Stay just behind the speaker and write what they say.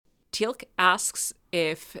Teal'c asks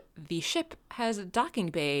if the ship has docking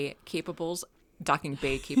bays capable.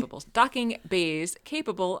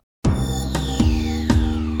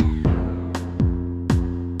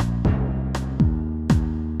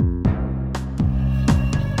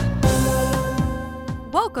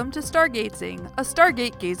 Welcome to Stargazing, a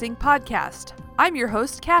Stargate gazing podcast. I'm your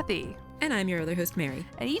host, Kathy. And I'm your other host, Mary.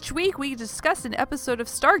 And each week we discuss an episode of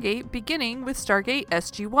Stargate, beginning with Stargate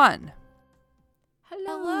SG1.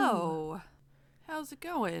 Hello. How's it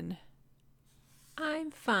going? I'm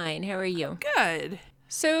fine. How are you? Good.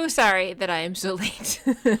 So sorry that I am so late.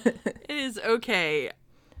 It is okay.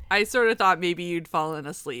 I sort of thought maybe you'd fallen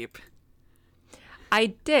asleep.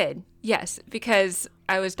 I did, yes, because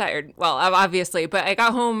I was tired. Well, obviously, but I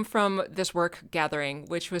got home from this work gathering,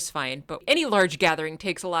 which was fine. But any large gathering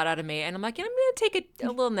takes a lot out of me. And I'm like, I'm going to take a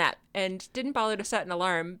little nap. And didn't bother to set an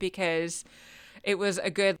alarm because it was a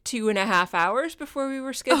good 2.5 hours before we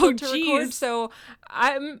were scheduled to record. So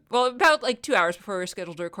about like 2 hours before we were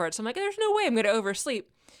scheduled to record. So I'm like, there's no way I'm going to oversleep.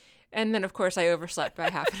 And then, of course, I overslept by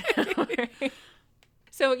half an hour.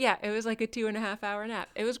 So, yeah, it was like a 2.5 hour nap.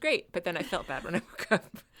 It was great. But then I felt bad when I woke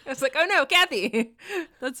up. I was like, oh, no, Kathy.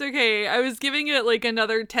 That's okay. I was giving it like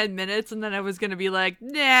another 10 minutes and then I was going to be like,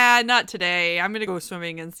 nah, not today. I'm going to go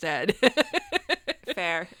swimming instead.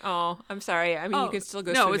 Fair. Oh, I'm sorry. I mean, you could still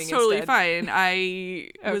go swimming instead. No, it's totally instead. fine.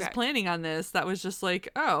 I was planning on this. That was just like,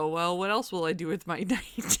 oh, well, what else will I do with my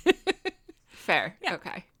night? Fair. Yeah.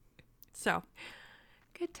 Okay. So.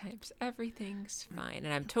 Good times. Everything's fine.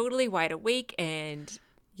 And I'm totally wide awake and...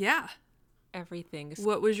 Yeah. Everything's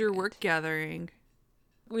What was your good. work gathering?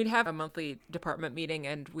 We'd have a monthly department meeting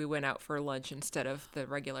and we went out for lunch instead of the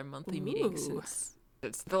regular monthly meeting since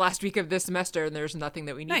it's the last week of this semester and there's nothing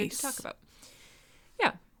that we needed to talk about.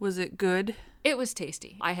 Yeah. Was it good? It was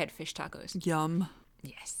tasty. I had fish tacos. Yum.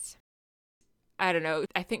 Yes. I don't know.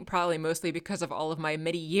 I think probably mostly because of all of my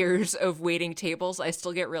many years of waiting tables, I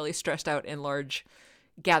still get really stressed out in large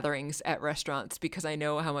gatherings at restaurants because I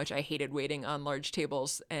know how much I hated waiting on large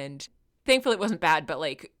tables. And thankfully it wasn't bad, but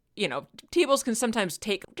like, you know, tables can sometimes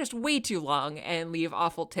take just way too long and leave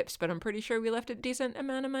awful tips, but I'm pretty sure we left a decent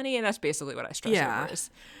amount of money, and that's basically what I stress over is,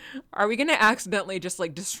 are we going to accidentally just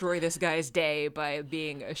like destroy this guy's day by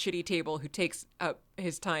being a shitty table who takes up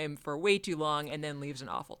his time for way too long and then leaves an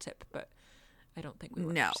awful tip? But I don't think we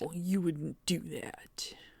were. No, you wouldn't do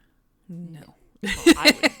that. No. Well,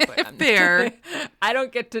 I would, but I'm fair. I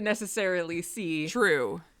don't get to necessarily see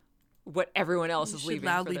true what everyone else is leaving. leaving.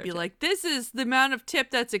 Loudly for their be tip. like, "This is the amount of tip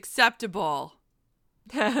that's acceptable."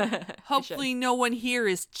 Hopefully, no one here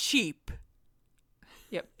is cheap.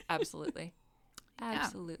 Yep, absolutely,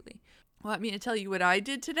 absolutely. Want me to tell you what I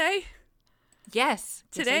did today? Yes.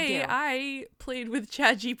 Today yes, I played with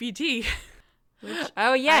ChatGPT.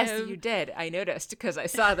 Oh, yes, you did. I noticed because I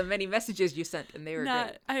saw the many messages you sent and they were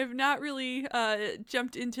great. I have not really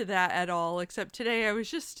jumped into that at all, except today I was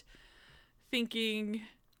just thinking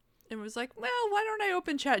and was like, well, why don't I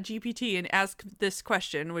open ChatGPT and ask this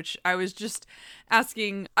question, which I was just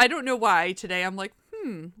asking. I don't know why today. I'm like,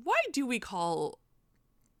 why do we call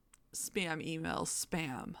spam emails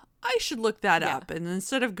spam? I should look that up. And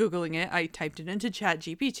instead of Googling it, I typed it into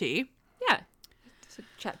ChatGPT. Yeah. So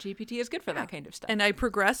ChatGPT is good for that kind of stuff. And I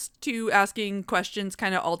progressed to asking questions,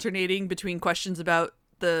 kind of alternating between questions about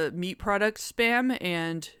the meat product spam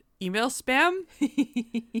and email spam.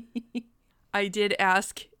 I did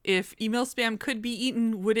ask if email spam could be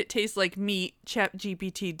eaten, would it taste like meat?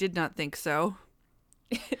 ChatGPT did not think so.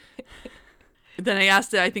 Then I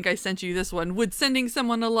asked it, I think I sent you this one, would sending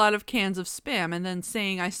someone a lot of cans of spam and then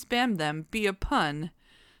saying I spammed them be a pun?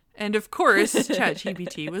 And of course,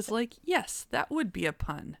 ChatGPT was like, yes, that would be a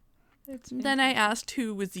pun. Then I asked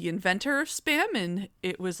who was the inventor of spam, and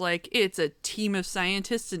it was like, it's a team of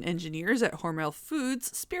scientists and engineers at Hormel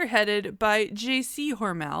Foods, spearheaded by J.C.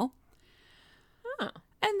 Hormel. Oh.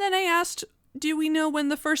 And then I asked, do we know when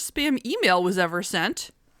the first spam email was ever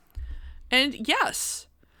sent? And yes,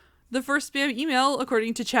 the first spam email,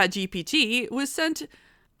 according to ChatGPT, was sent,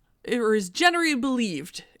 or is generally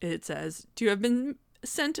believed, it says, to have been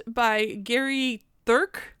sent by Gary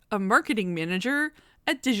Teal'c, a marketing manager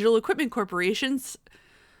at Digital Equipment Corporations,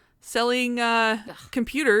 selling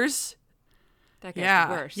computers. That guy's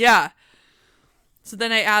the worst. Yeah. So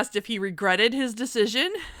then I asked if he regretted his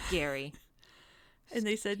decision. Gary. And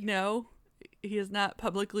they said no, he has not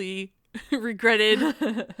publicly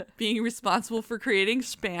regretted being responsible for creating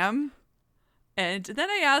spam. And then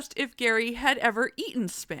I asked if Gary had ever eaten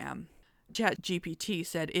spam. ChatGPT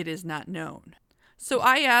said it is not known. So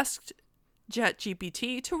I asked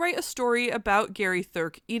ChatGPT to write a story about Gary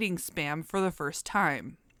Teal'c eating spam for the first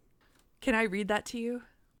time. Can I read that to you?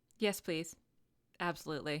 Yes, please.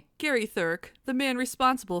 Absolutely. Gary Teal'c, the man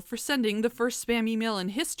responsible for sending the first spam email in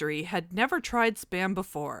history, had never tried spam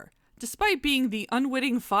before. Despite being the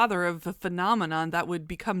unwitting father of a phenomenon that would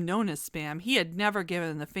become known as spam, he had never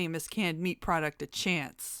given the famous canned meat product a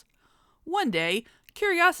chance. One day,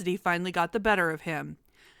 curiosity finally got the better of him.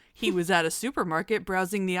 He was at a supermarket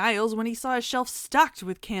browsing the aisles when he saw a shelf stocked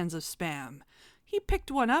with cans of spam. He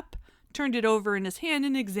picked one up, turned it over in his hand,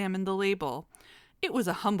 and examined the label. It was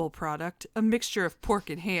a humble product, a mixture of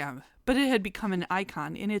pork and ham, but it had become an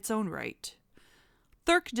icon in its own right.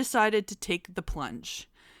 Teal'c decided to take the plunge.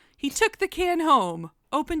 He took the can home,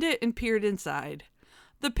 opened it, and peered inside.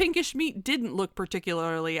 The pinkish meat didn't look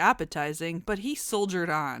particularly appetizing, but he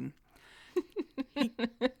soldiered on.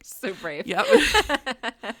 So brave. Yep.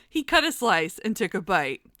 He cut a slice and took a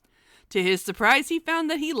bite. To his surprise, he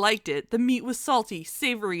found that he liked it. The meat was salty,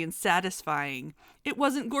 savory, and satisfying. It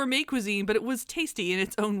wasn't gourmet cuisine, but it was tasty in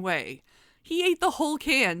its own way. He ate the whole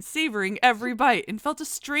can, savoring every bite, and felt a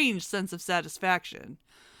strange sense of satisfaction.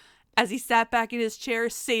 As he sat back in his chair,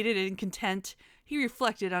 sated and content, he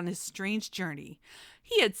reflected on his strange journey.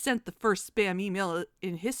 He had sent the first spam email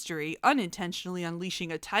in history, unintentionally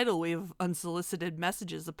unleashing a tidal wave of unsolicited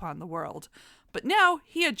messages upon the world. But now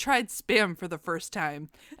he had tried spam for the first time,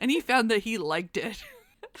 and he found that he liked it.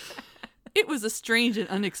 It was a strange and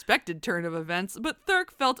unexpected turn of events, but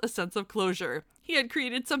Teal'c felt a sense of closure. He had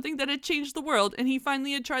created something that had changed the world, and he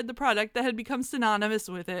finally had tried the product that had become synonymous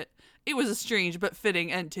with it. It was a strange but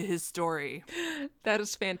fitting end to his story. That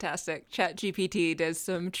is fantastic. ChatGPT does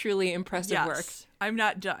some truly impressive work. I'm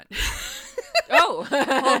not done. Oh,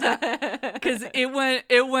 Hold on, because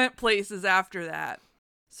it went places after that.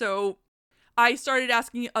 So I started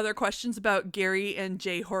asking other questions about Gary and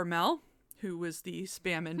Jay Hormel, who was the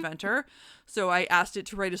spam inventor. So I asked it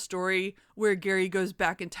to write a story where Gary goes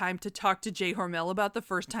back in time to talk to Jay Hormel about the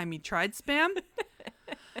first time he tried spam.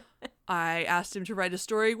 I asked him to write a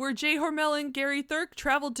story where Jay Hormel and Gary Teal'c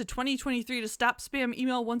traveled to 2023 to stop spam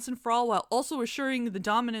email once and for all, while also assuring the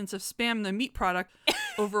dominance of spam, the meat product,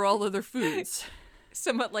 over all other foods.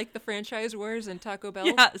 somewhat like the franchise wars and Taco Bell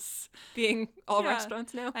Yes. being all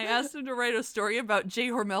restaurants now. I asked him to write a story about Jay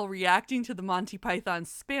Hormel reacting to the Monty Python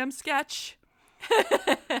spam sketch.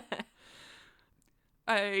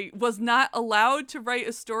 I was not allowed to write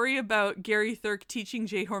a story about Gary Teal'c teaching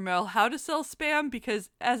Jay Hormel how to sell spam because,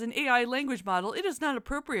 as an AI language model, it is not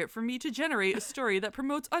appropriate for me to generate a story that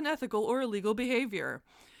promotes unethical or illegal behavior.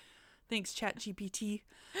 Thanks, ChatGPT.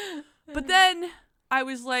 But then I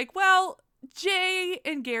was like, well, Jay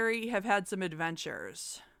and Gary have had some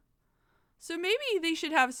adventures. So maybe they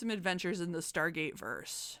should have some adventures in the Stargate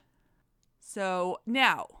verse. So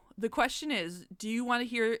now, the question is, do you want to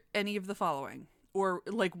hear any of the following? Or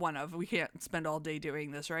like one of. We can't spend all day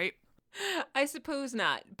doing this, right? I suppose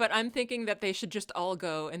not, but I'm thinking that they should just all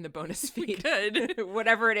go in the bonus feed. Good.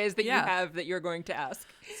 Whatever it is that you have that you're going to ask.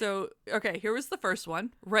 So, okay, here was the first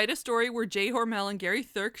one. Write a story where Jay Hormel and Gary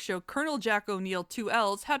Teal'c show Colonel Jack O'Neill,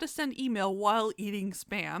 2Ls, how to send email while eating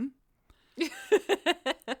spam.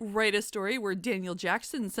 Write a story where Daniel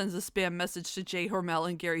Jackson sends a spam message to Jay Hormel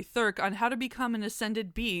and Gary Teal'c on how to become an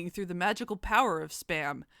ascended being through the magical power of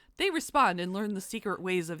spam. They respond and learn the secret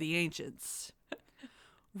ways of the ancients.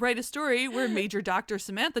 Write a story where Major Dr.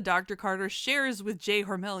 Samantha Dr. Carter shares with Jay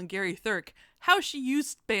Hormel and Gary Teal'c how she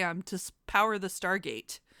used spam to power the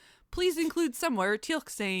Stargate. Please include somewhere Teal'c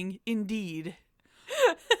saying, "Indeed."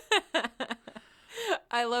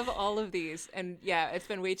 I love all of these. And yeah, it's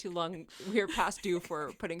been way too long. We're past due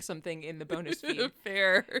for putting something in the bonus feed.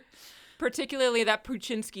 Fair. Particularly that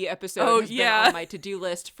Puchinsky episode has been on my to-do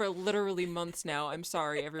list for literally months now. I'm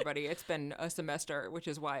sorry, everybody. It's been a semester, which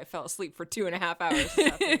is why I fell asleep for 2.5 hours.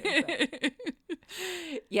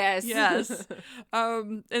 Yes. Yes.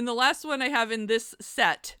 And the last one I have in this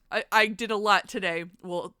set, I did a lot today.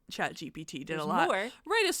 Well, ChatGPT did a lot. More.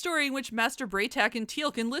 Write a story in which Master Braytac and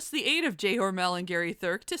Teal'c enlist the aid of Jay Hormel and Gary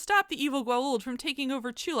Teal'c to stop the evil Goa'uld from taking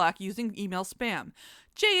over Teal'c using email spam.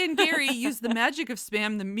 Jay and Gary use the magic of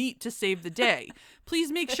spam, the meat, to save the day.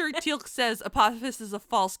 Please make sure Teal'c says Apophis is a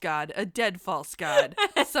false god, a dead false god,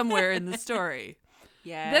 somewhere in the story.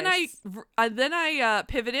 Yes. Then I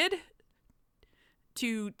pivoted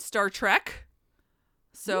to Star Trek.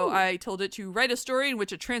 So I told it to write a story in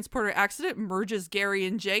which a transporter accident merges Gary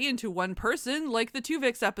and Jay into one person, like the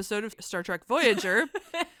Tuvix episode of Star Trek Voyager.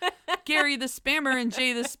 Gary the spammer and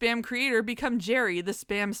Jay the spam creator become Jerry the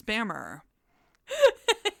spam spammer.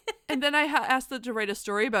 And then I asked it to write a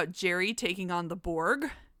story about Jerry taking on the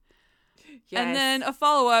Borg. Yes. And then a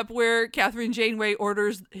follow-up where Catherine Janeway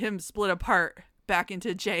orders him split apart back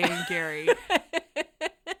into Jay and Gary.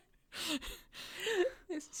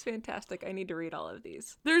 This is fantastic. I need to read all of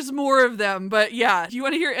these. There's more of them, but yeah. Do you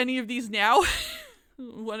want to hear any of these now?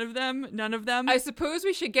 One of them? None of them? I suppose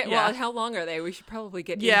we should get, well, how long are they? We should probably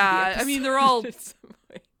get into the I mean, they're all at some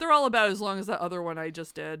point. they're all about as long as that other one I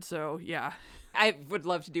just did, so yeah. I would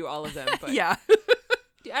love to do all of them, but Yeah.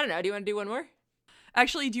 I don't know. Do you want to do one more?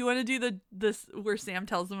 Actually, do you want to do this where Sam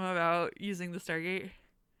tells them about using the Stargate?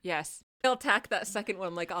 Yes. I'll tack that second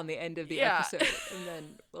one like on the end of the episode, and then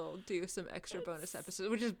we'll do some extra bonus episodes,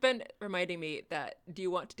 which has been reminding me that, do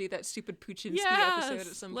you want to do that stupid Puchinsky episode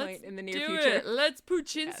at some point in the near future? Let's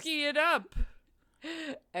Puchinsky it up.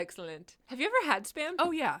 Excellent. Have you ever had Spam?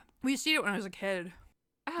 Oh, yeah. We used to eat it when I was a kid.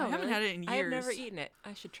 Oh, I haven't had it in years. I've never eaten it.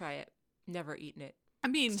 I should try it. Never eaten it. I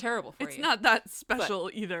mean, it's terrible for you. It's not that special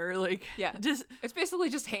either. Like, it's basically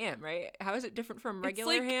just ham, right? How is it different from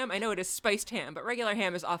regular ham? I know it is spiced ham, but regular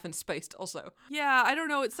ham is often spiced also. Yeah, I don't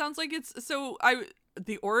know. It sounds like it's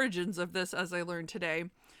the origins of this, as I learned today,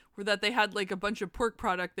 were that they had like a bunch of pork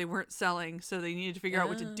product they weren't selling, so they needed to figure out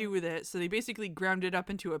what to do with it. So they basically ground it up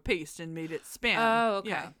into a paste and made it Spam. Oh, okay.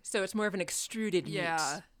 Yeah. So it's more of an extruded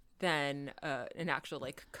meat than an actual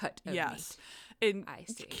like cut of meat. And I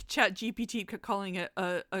see. ChatGPT kept calling it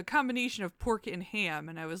a combination of pork and ham,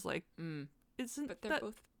 and I was like, isn't but they're that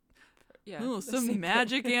both some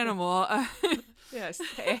magic animal? Yes,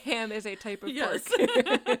 ham is a type of pork.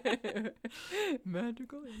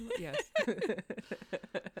 Magical animal. Yes.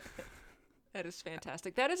 That is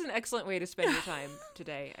fantastic. That is an excellent way to spend your time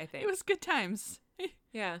today, I think. It was good times.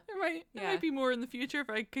 Yeah. There might be more in the future if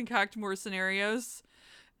I concoct more scenarios.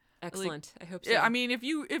 Excellent. I hope so. I mean, if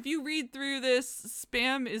you read through this,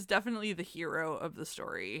 Spam is definitely the hero of the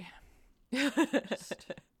story. I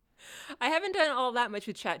haven't done all that much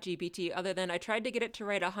with ChatGPT other than I tried to get it to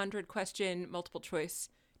write 100-question multiple choice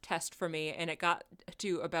test for me, and it got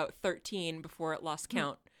to about 13 before it lost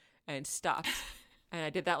count and stopped. And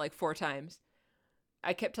I did that like 4 times.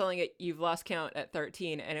 I kept telling it, you've lost count at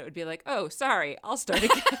 13, and it would be like, oh, sorry, I'll start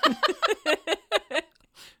again.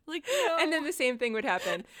 Like, no. And then the same thing would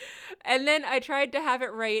happen. And then I tried to have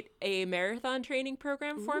it write a marathon training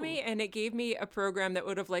program for me, and it gave me a program that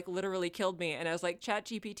would have like literally killed me. And I was like,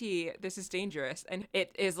 ChatGPT, this is dangerous. And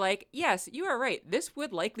it is like, yes, you are right. This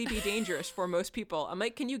would likely be dangerous for most people. I'm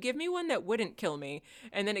like, can you give me one that wouldn't kill me?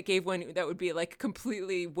 And then it gave one that would be like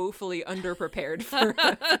completely woefully underprepared for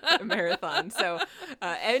a marathon. So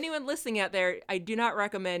anyone listening out there, I do not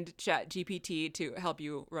recommend ChatGPT to help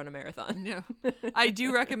you run a marathon. No, I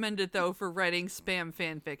do recommend it though for writing Spam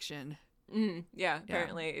fan fiction.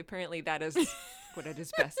 Apparently that is what it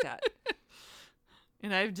is best at.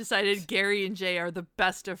 And I've decided Gary and Jay are the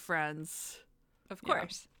best of friends. Of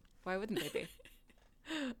course. Why wouldn't they be?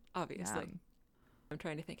 Obviously. I'm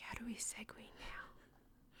trying to think, how do we segue now?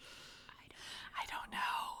 I don't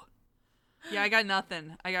know. Yeah, I got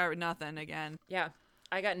nothing again. Yeah,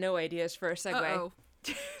 I got no ideas for a segue. Uh-oh.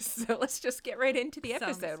 So let's just get right into the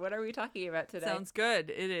episode. What are we talking about today? Sounds good.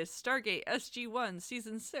 It is Stargate SG1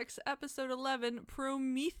 Season 6, Episode 11,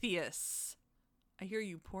 Prometheus. I hear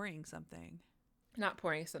you pouring something. Not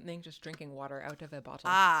pouring something, just drinking water out of a bottle.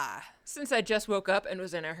 Since I just woke up and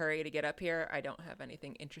was in a hurry to get up here, I don't have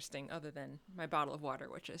anything interesting other than my bottle of water,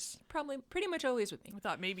 which is probably pretty much always with me. I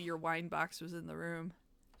thought maybe your wine box was in the room.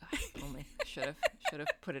 Only should have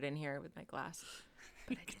put it in here with my glass.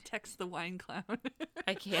 But I can text the wine clown.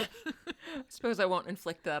 I can't. I suppose I won't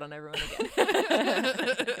inflict that on everyone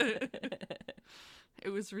again. It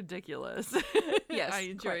was ridiculous. Yes, I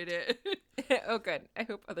enjoyed it. Oh, good. I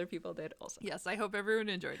hope other people did also. Yes, I hope everyone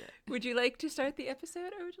enjoyed it. Would you like to start the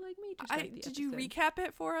episode, or would you like me to start the episode? Did you recap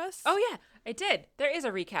it for us? Oh, yeah, I did. There is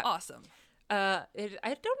a recap. Awesome. I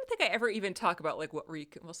don't think I ever even talk about like what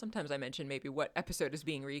well, sometimes I mention maybe what episode is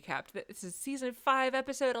being recapped. This is season 5,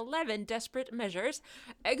 episode 11, Desperate Measures.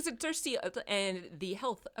 Exits are sealed, and the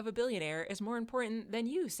health of a billionaire is more important than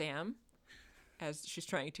you, Sam. As she's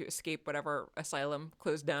trying to escape whatever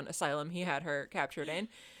closed down asylum he had her captured in.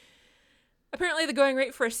 Apparently, the going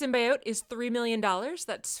rate for a symbiote is $3 million.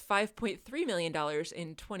 That's $5.3 million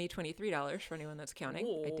in 2023 dollars for anyone that's counting.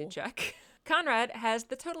 Ooh. I did check. Conrad has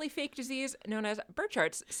the totally fake disease known as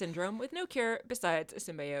Burchardt's syndrome with no cure besides a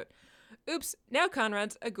symbiote. Oops, now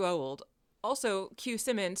Conrad's a Goa'uld. Also, Q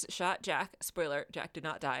Simmons shot Jack. Spoiler, Jack did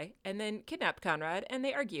not die. And then kidnapped Conrad, and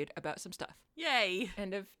they argued about some stuff. Yay.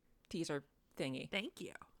 End of teaser thingy. Thank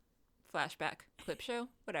you. Flashback, clip show,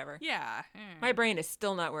 whatever. Yeah. My brain is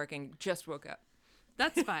still not working. Just woke up.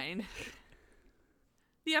 That's fine.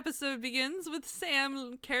 The episode begins with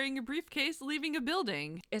Sam carrying a briefcase leaving a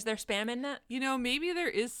building. Is there spam in that? You know, maybe there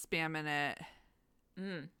is spam in it.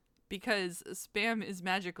 Because spam is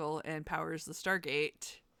magical and powers the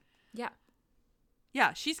Stargate. Yeah.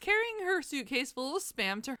 Yeah, she's carrying her suitcase full of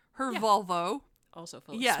spam to her Volvo. Also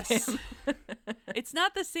full of Yes. spam. It's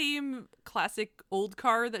not the same classic old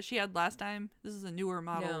car that she had last time. This is a newer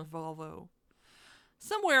model Volvo.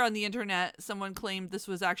 Somewhere on the internet, someone claimed this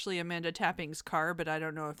was actually Amanda Tapping's car, but I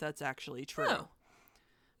don't know if that's actually true. Oh,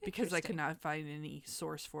 because I could not find any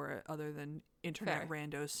source for it other than internet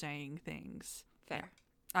randos saying things. Fair.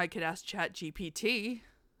 I could ask ChatGPT.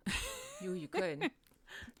 You could.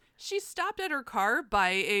 She's stopped at her car by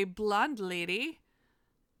a blonde lady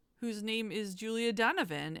whose name is Julia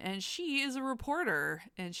Donovan, and she is a reporter,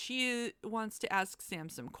 and she wants to ask Sam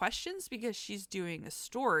some questions because she's doing a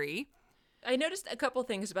story. I noticed a couple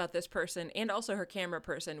things about this person and also her camera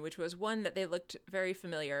person, which was one that they looked very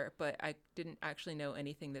familiar, but I didn't actually know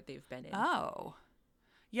anything that they've been in. Oh.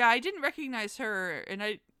 Yeah, I didn't recognize her,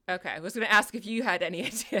 and Okay, I was going to ask if you had any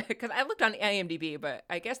idea, because I looked on IMDb, but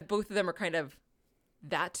I guess both of them are kind of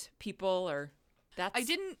that people or that's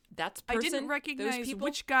person. I didn't recognize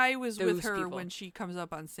which guy was with her when she comes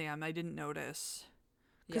up on Sam. I didn't notice.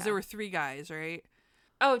 Because there were 3 guys, right?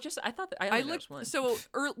 Oh, I thought that I looked one. So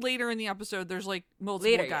later in the episode, there's like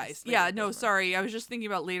multiple guys. Yes, later, sorry. I was just thinking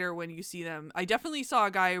about later when you see them. I definitely saw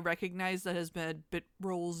a guy I recognized that has been bit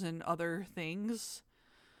roles in other things.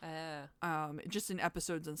 Just in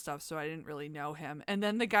episodes and stuff, so I didn't really know him. And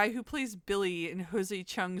then the guy who plays Billy in Jose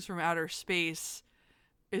Chung's From Outer Space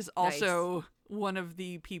is also one of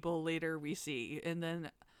the people later we see. And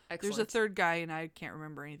then there's a third guy, and I can't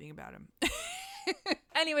remember anything about him.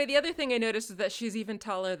 Anyway, the other thing I noticed is that she's even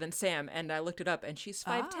taller than Sam, and I looked it up, and she's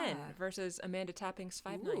 5'10" versus Amanda Tapping's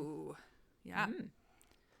 5'9". Ooh. Yeah.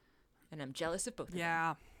 And I'm jealous of both of them.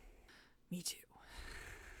 Yeah. Me too.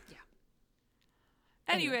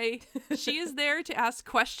 Yeah. Anyway, she is there to ask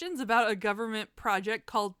questions about a government project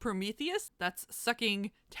called Prometheus that's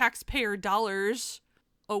sucking taxpayer dollars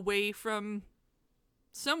away from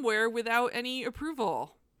somewhere without any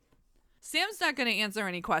approval. Sam's not going to answer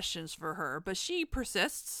any questions for her, but she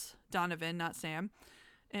persists, Donovan, not Sam,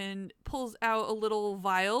 and pulls out a little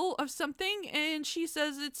vial of something, and she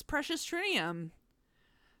says it's precious tritium,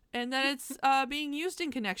 and that it's being used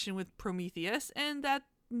in connection with Prometheus, and that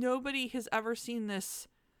nobody has ever seen this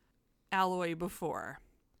alloy before.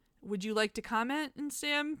 Would you like to comment? And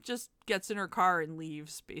Sam just gets in her car and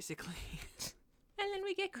leaves, basically. And then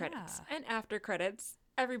we get credits. Yeah. And after credits,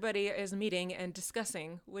 everybody is meeting and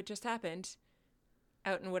discussing what just happened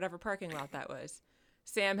out in whatever parking lot that was.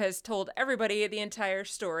 Sam has told everybody the entire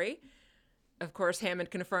story. Of course,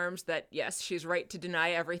 Hammond confirms that, yes, she's right to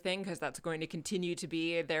deny everything because that's going to continue to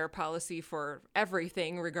be their policy for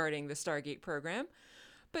everything regarding the Stargate program.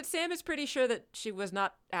 But Sam is pretty sure that she was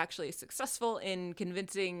not actually successful in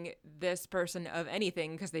convincing this person of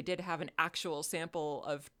anything because they did have an actual sample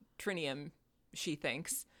of tritium, she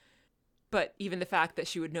thinks. But even the fact that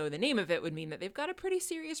she would know the name of it would mean that they've got a pretty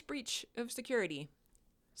serious breach of security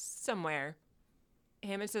somewhere.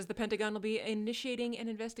 Hammond says the Pentagon will be initiating an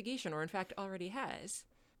investigation, or in fact already has.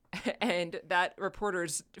 And that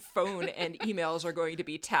reporter's phone and emails are going to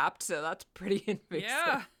be tapped, so that's pretty invasive.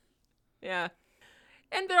 Yeah. Yeah.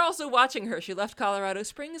 And they're also watching her. She left Colorado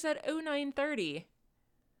Springs at 09:30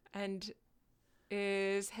 and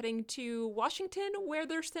is heading to Washington, where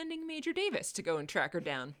they're sending Major Davis to go and track her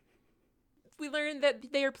down. We learned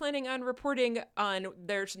that they are planning on reporting on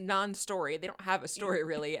their non-story. They don't have a story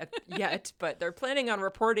really yet, but they're planning on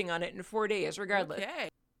reporting on it in 4 days regardless. Okay.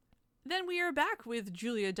 Then we are back with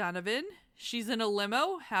Julia Donovan. She's in a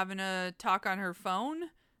limo, having a talk on her phone,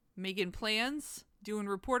 making plans, doing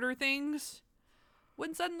reporter things.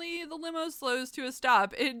 When suddenly the limo slows to a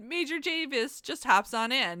stop and Major Davis just hops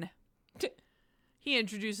on in. He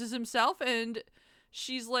introduces himself and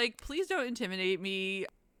she's like, "Please don't intimidate me."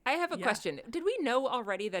 I have a question. Did we know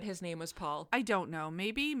already that his name was Paul? I don't know.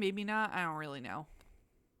 Maybe, maybe not. I don't really know.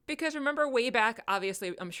 Because remember way back,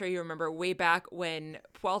 obviously, I'm sure you remember way back when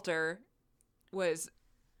Walter was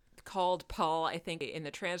called Paul, I think, in the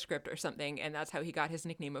transcript or something, and that's how he got his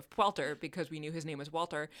nickname of Walter, because we knew his name was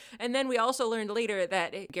Walter. And then we also learned later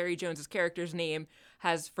that Gary Jones's character's name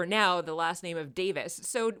has, for now, the last name of Davis.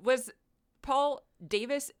 So was Paul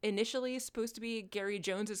Davis initially supposed to be Gary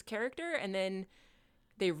Jones's character, and then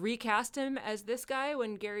they recast him as this guy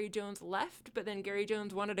when Gary Jones left, but then Gary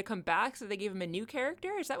Jones wanted to come back, so they gave him a new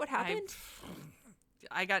character? Is that what happened?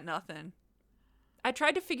 I got nothing. I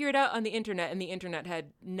tried to figure it out on the internet, and the internet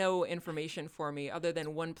had no information for me other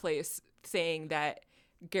than one place saying that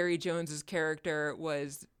Gary Jones's character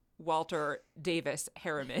was Walter Davis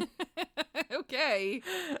Harriman. Okay.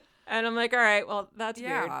 And I'm like, all right, well, that's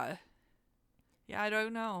weird. Yeah, I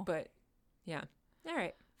don't know. But, yeah. All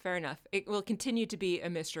right. fair enough. It will continue to be a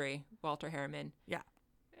mystery, Walter Harriman. Yeah.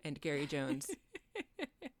 And Gary Jones.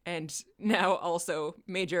 And now also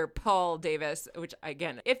Major Paul Davis, which,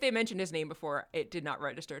 again, if they mentioned his name before, it did not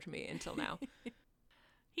register to me until now.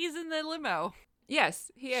 He's in the limo.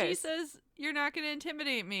 Yes, he is. She says, you're not going to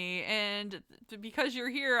intimidate me, and because you're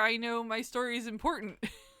here, I know my story is important.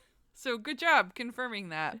 So good job confirming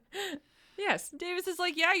that. Yes. Davis is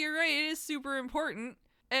like, yeah, you're right, it is super important.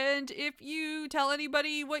 And if you tell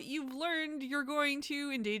anybody what you've learned, you're going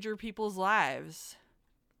to endanger people's lives.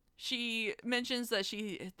 She mentions that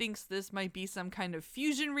she thinks this might be some kind of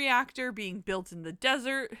fusion reactor being built in the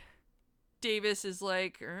desert. Davis is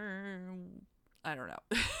like, I don't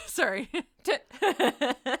know. Sorry.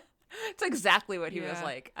 It's exactly what he was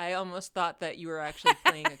like. I almost thought that you were actually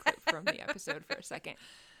playing a clip from the episode for a second.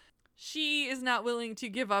 She is not willing to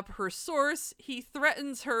give up her source. He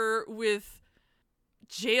threatens her with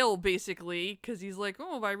jail, basically, because he's like,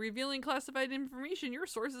 oh, by revealing classified information, your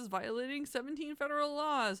source is violating 17 federal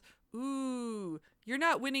laws. Ooh, you're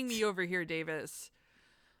not winning me over here, Davis.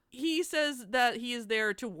 He says that he is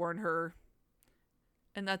there to warn her,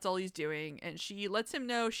 and that's all he's doing. And she lets him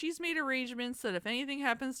know she's made arrangements that if anything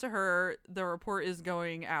happens to her, the report is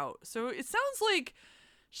going out. So it sounds like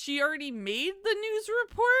she already made the news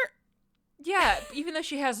report. Yeah, even though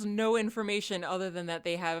she has no information other than that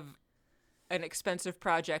they have an expensive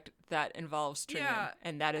project that involves tritium,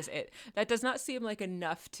 and that is it. That does not seem like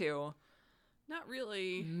enough to not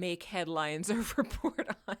really make headlines or report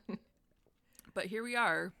on. But here we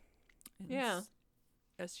are. Yeah.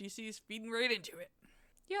 SGC's feeding right into it.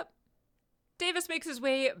 Yep. Davis makes his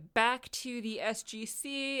way back to the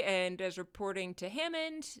SGC and is reporting to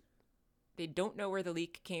Hammond. They don't know where the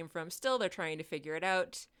leak came from. Still, they're trying to figure it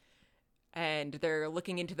out. And they're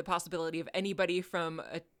looking into the possibility of anybody from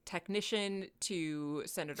a technician to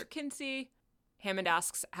Senator Kinsey. Hammond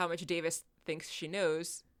asks how much Davis thinks she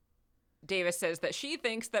knows. Davis says that she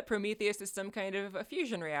thinks that Prometheus is some kind of a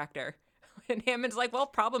fusion reactor. And Hammond's like, well,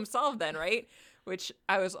 problem solved then, right? Which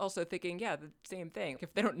I was also thinking, yeah, the same thing.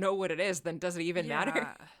 If they don't know what it is, then does it even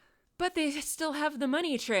matter? But they still have the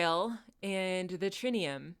money trail and the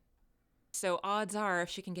trinium. So odds are, if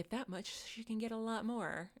she can get that much, she can get a lot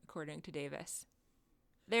more, according to Davis.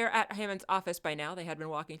 They're at Hammond's office by now. They had been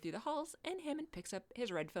walking through the halls, and Hammond picks up his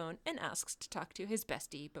red phone and asks to talk to his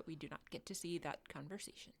bestie, but we do not get to see that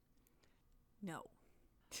conversation. No.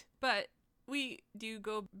 But we do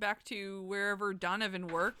go back to wherever Donovan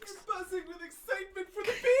works. We're buzzing with excitement for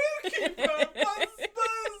the beekeeper! Buzz, buzz!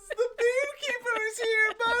 The beekeeper is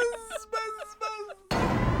here! Buzz, buzz, buzz!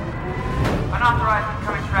 Unauthorized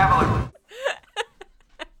incoming traveler.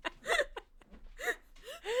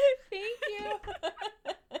 Thank you.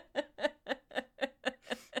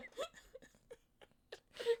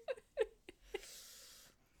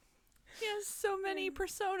 He has so many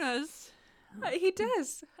personas. He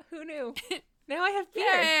does. Who knew? Now I have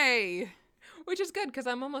beer. Yay! Which is good, because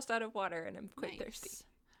I'm almost out of water and I'm quite thirsty.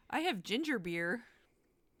 I have ginger beer.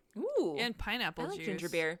 Ooh. And pineapple I like juice. ginger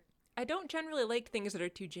beer. I don't generally like things that are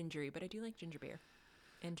too gingery, but I do like ginger beer.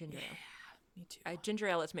 And ginger ale. Me too. Ginger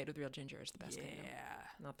ale that's made with real ginger is the best kind. Yeah.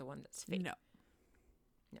 Not the one that's fake. No.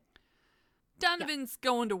 Donovan's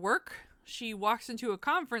going to work. She walks into a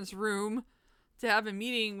conference room to have a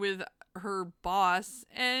meeting with her boss,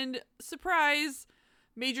 and surprise,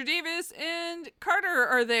 Major Davis and Carter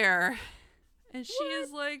are there. And she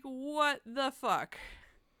is like, what the fuck?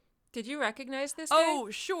 Did you recognize this guy? Oh,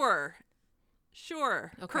 sure.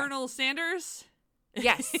 Sure. Okay. Colonel Sanders?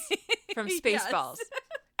 Yes. From Spaceballs.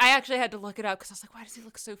 I actually had to look it up because I was like, why does he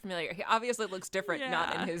look so familiar? He obviously looks different,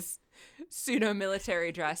 not in his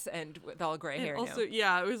pseudo-military dress and with all gray hair Also,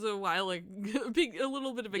 now. it was a while, like, a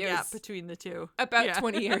little bit of a gap between the two. About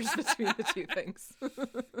 20 years between the two things.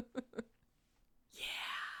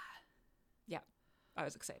 Yeah. I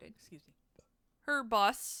was excited. Excuse me. Her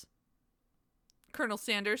boss, Colonel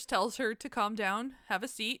Sanders, tells her to calm down, have a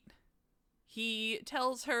seat. He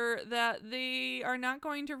tells her that they are not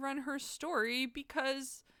going to run her story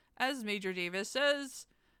because, as Major Davis says,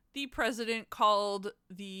 the president called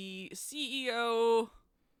the CEO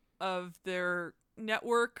of their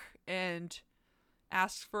network and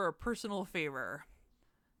asked for a personal favor.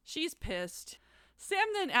 She's pissed. Sam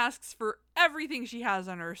then asks for everything she has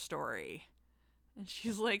on her story. And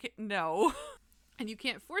she's like, no. And you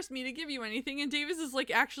can't force me to give you anything. And Davis is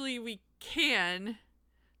like, actually, we can.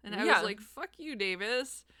 And I was like, fuck you,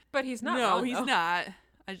 Davis. But he's not No, wrong, he's though. not.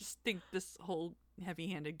 I just think this whole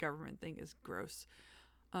heavy-handed government thing is gross.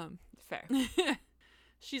 Fair.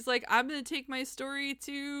 She's like, I'm going to take my story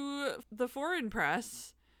to the foreign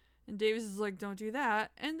press And Davis is like, don't do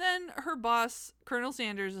that. And then her boss, Colonel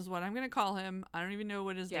Sanders is what I'm going to call him. I don't even know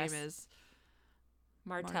what his name is.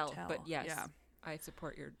 Martell. But yes, yeah. I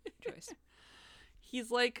support your choice. He's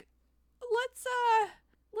like,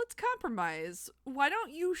 let's compromise. Why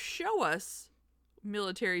don't you show us,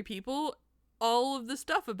 military people, all of the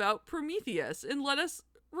stuff about Prometheus and let us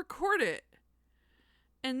record it.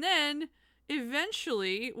 And then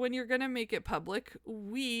eventually, when you're going to make it public,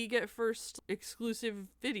 we get first exclusive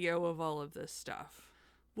video of all of this stuff.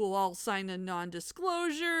 We'll all sign a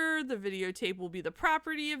non-disclosure. The videotape will be the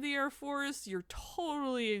property of the Air Force. You're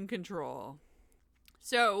totally in control.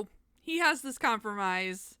 So he has this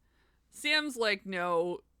compromise. Sam's like,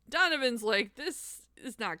 no. Donovan's like, this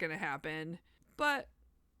is not going to happen. But,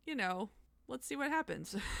 let's see what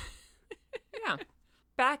happens. Yeah.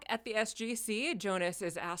 Back at the SGC, Jonas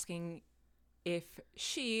is asking if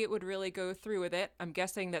she would really go through with it. I'm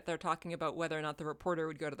guessing that they're talking about whether or not the reporter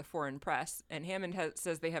would go to the foreign press. And Hammond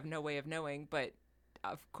says they have no way of knowing, but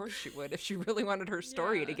of course she would. If she really wanted her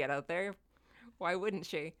story to get out there, why wouldn't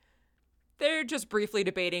she? They're just briefly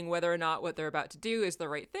debating whether or not what they're about to do is the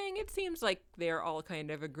right thing. It seems like they're all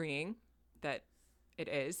kind of agreeing that it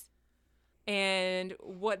is. And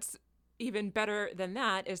what's even better than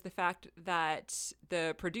that is the fact that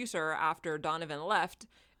the producer, after Donovan left,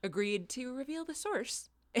 agreed to reveal the source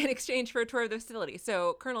in exchange for a tour of the facility.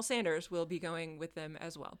 So Colonel Sanders will be going with them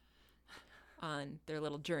as well on their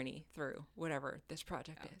little journey through whatever this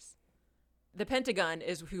project is. The Pentagon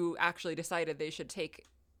is who actually decided they should take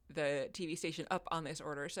the TV station up on this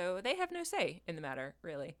order, so they have no say in the matter,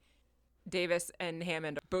 really. Davis and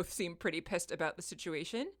Hammond both seem pretty pissed about the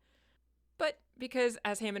situation. But because,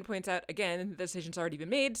 as Hammond points out, again, the decision's already been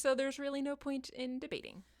made, so there's really no point in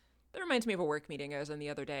debating. That reminds me of a work meeting I was in the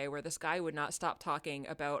other day where this guy would not stop talking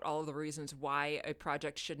about all of the reasons why a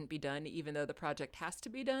project shouldn't be done, even though the project has to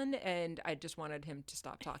be done, and I just wanted him to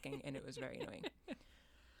stop talking, and it was very annoying. I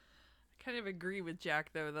kind of agree with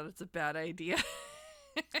Jack, though, that it's a bad idea.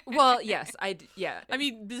 Well, yes, yeah. I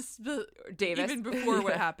mean, Davis. Even before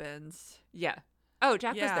what happens. Yeah. Oh,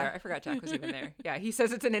 Jack was there. I forgot Jack was even there. Yeah, he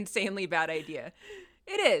says it's an insanely bad idea.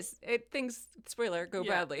 It is. Things, spoiler, go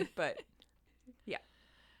badly, but yeah.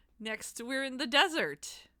 Next, we're in the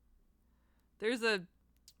desert. There's a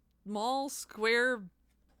small square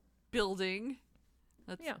building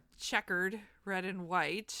that's checkered red and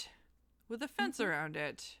white with a fence around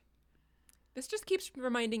it. This just keeps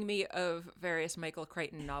reminding me of various Michael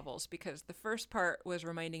Crichton novels, because the first part was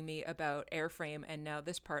reminding me about Airframe, and now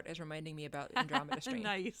this part is reminding me about Andromeda Strain.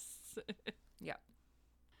 Nice. Yeah.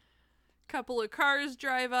 Couple of cars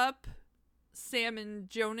drive up. Sam and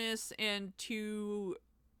Jonas and 2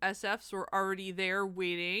 SFs were already there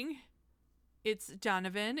waiting. It's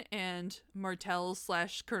Donovan and Martell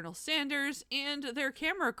 / Colonel Sanders and their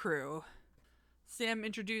camera crew. Sam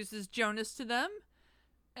introduces Jonas to them,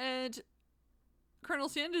 and Colonel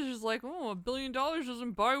Sanders is like, oh, $1 billion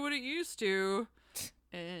doesn't buy what it used to.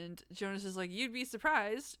 And Jonas is like, you'd be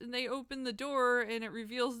surprised. And they open the door and it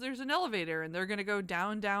reveals there's an elevator and they're going to go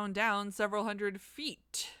down, down, down several hundred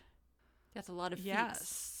feet. That's a lot of feet.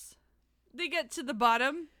 Yes. They get to the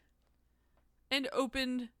bottom and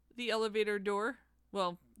open the elevator door.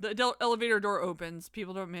 Well, the elevator door opens.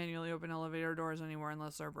 People don't manually open elevator doors anymore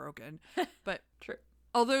unless they're broken. But True.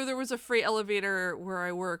 Although there was a freight elevator where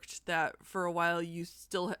I worked that for a while you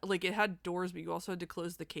still, it had doors, but you also had to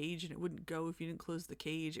close the cage and it wouldn't go if you didn't close the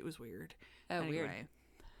cage. It was weird. Oh, anyway, weird.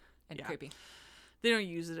 And creepy. They don't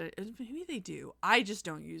use it. Maybe they do. I just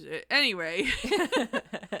don't use it. Anyway.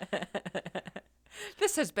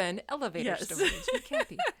 This has been Elevator Stories with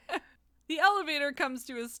Kathy. The elevator comes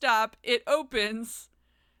to a stop. It opens.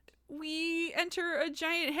 We enter a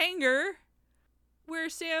giant hangar where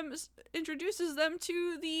Sam introduces them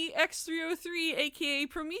to the X-303, aka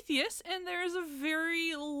Prometheus, and there's a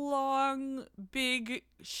very long, big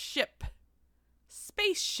ship.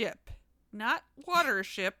 Spaceship. Not water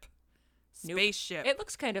ship. Spaceship. It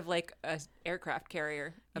looks kind of like an aircraft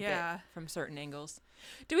carrier a bit from certain angles.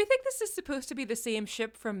 Do we think this is supposed to be the same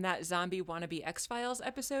ship from that zombie wannabe X-Files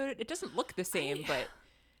episode? It doesn't look the same, but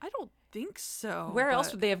I don't think so. Where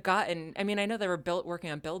else would they have gotten? I mean, I know they were working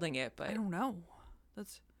on building it, but I don't know.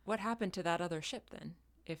 What happened to that other ship then,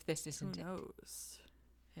 if this isn't it? Who knows?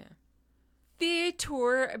 Yeah. The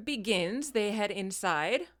tour begins. They head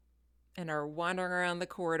inside and are wandering around the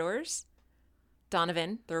corridors.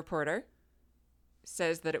 Donovan, the reporter,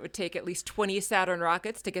 says that it would take at least 20 Saturn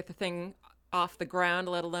rockets to get the thing off the ground,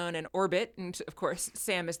 let alone in orbit. And, of course,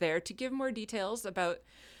 Sam is there to give more details about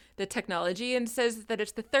the technology and says that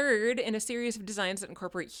it's the third in a series of designs that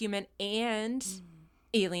incorporate human and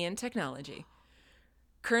alien technology.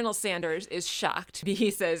 Colonel Sanders is shocked.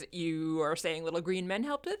 He says, "You are saying little green men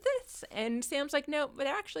helped with this?" And Sam's like, "No, but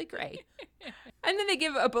they're actually gray." And then they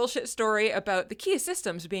give a bullshit story about the key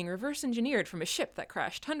systems being reverse engineered from a ship that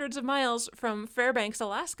crashed hundreds of miles from Fairbanks,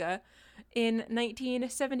 Alaska in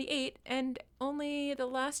 1978. And only the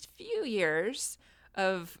last few years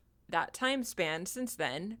of that time span since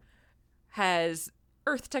then has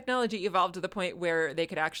Earth technology evolved to the point where they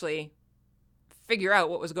could actually figure out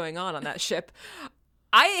what was going on that ship.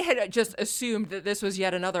 I had just assumed that this was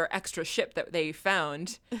yet another extra ship that they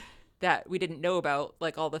found that we didn't know about,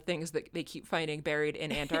 like all the things that they keep finding buried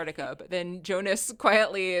in Antarctica. But then Jonas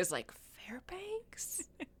quietly is like, Fairbanks?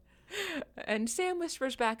 And Sam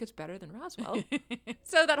whispers back, it's better than Roswell.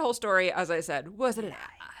 So that whole story, as I said, was a lie.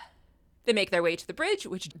 They make their way to the bridge,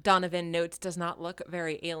 which Donovan notes does not look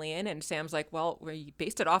very alien. And Sam's like, well, we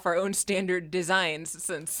based it off our own standard designs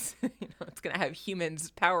since it's going to have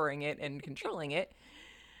humans powering it and controlling it.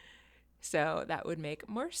 So that would make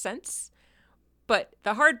more sense. But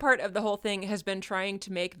the hard part of the whole thing has been trying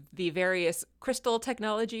to make the various crystal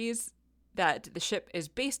technologies that the ship is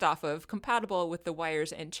based off of compatible with the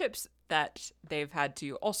wires and chips that they've had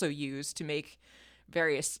to also use to make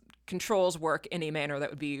various controls work in a manner that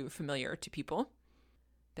would be familiar to people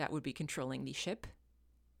that would be controlling the ship.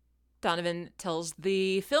 Donovan tells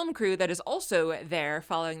the film crew that is also there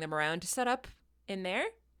following them around to set up in there.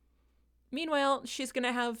 Meanwhile, she's going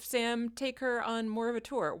to have Sam take her on more of a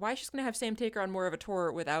tour. Why she's going to have Sam take her on more of a tour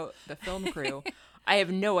without the film crew, I have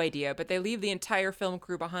no idea. But they leave the entire film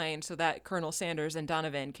crew behind so that Colonel Sanders and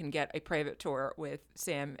Donovan can get a private tour with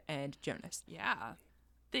Sam and Jonas. Yeah.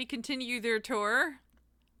 They continue their tour,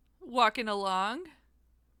 walking along.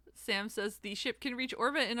 Sam says the ship can reach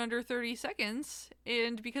orbit in under 30 seconds,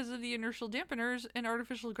 and because of the inertial dampeners and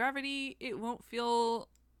artificial gravity, it won't feel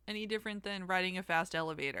any different than riding a fast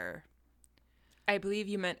elevator. I believe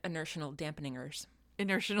you meant inertial dampeningers.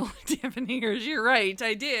 Inertial dampeningers, you're right,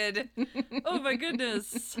 I did. Oh my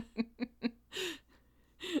goodness.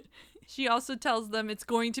 She also tells them it's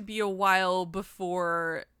going to be a while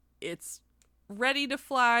before it's ready to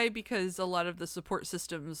fly because a lot of the support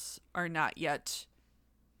systems are not yet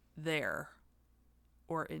there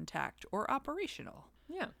or intact or operational.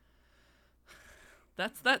 Yeah.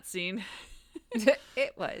 That's that scene.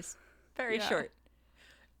 It was very short.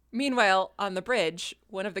 Meanwhile, on the bridge,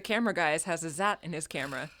 one of the camera guys has a Zat in his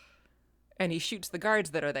camera, and he shoots the guards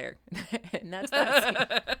that are there. And that's that scene.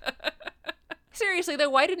 Seriously, though,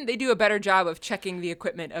 why didn't they do a better job of checking the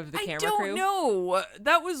equipment of the camera crew? I don't know.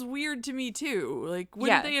 That was weird to me, too. Like,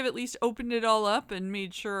 wouldn't they have at least opened it all up and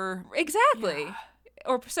made sure? Exactly. Yeah.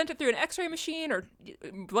 Or sent it through an x-ray machine, or,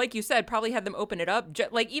 like you said, probably had them open it up.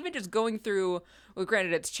 Like, even just going through, well,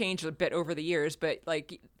 granted, it's changed a bit over the years, but,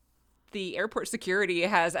 like, the airport security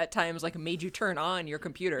has at times, like, made you turn on your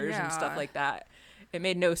computers and stuff like that. It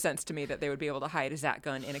made no sense to me that they would be able to hide a Zat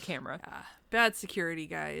gun in a camera. Bad security,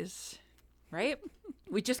 guys. Right?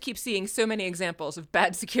 We just keep seeing so many examples of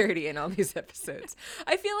bad security in all these episodes.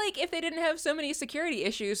 I feel like if they didn't have so many security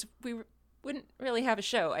issues, we wouldn't really have a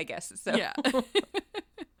show, I guess. So yeah.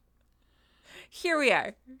 Here we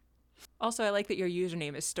are. Also, I like that your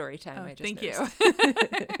username is Storytime. Oh, I just thank noticed.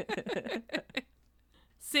 you.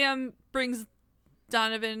 Sam brings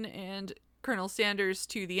Donovan and Colonel Sanders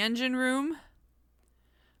to the engine room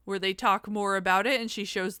where they talk more about it, and she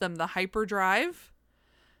shows them the hyperdrive.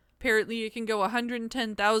 Apparently, it can go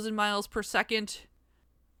 110,000 miles per second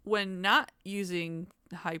when not using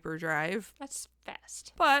the hyperdrive. That's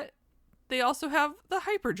fast. But they also have the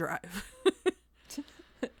hyperdrive.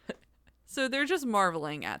 So they're just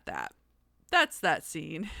marveling at that. That's that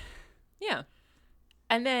scene. Yeah.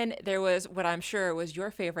 And then there was what I'm sure was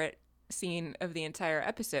your favorite scene of the entire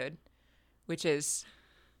episode, which is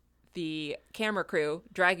the camera crew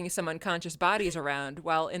dragging some unconscious bodies around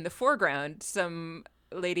while in the foreground some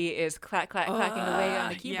lady is clacking away on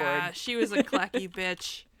the keyboard. Yeah, she was a clacky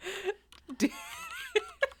bitch.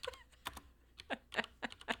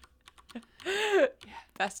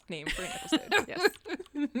 Best name for an episode, yes.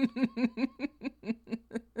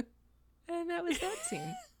 And that was that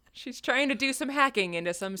scene. She's trying to do some hacking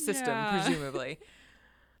into some system, presumably.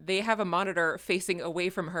 They have a monitor facing away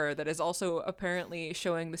from her that is also apparently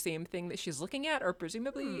showing the same thing that she's looking at, or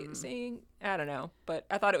presumably saying, I don't know. But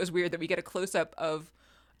I thought it was weird that we get a close-up of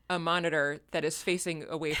a monitor that is facing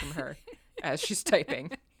away from her as she's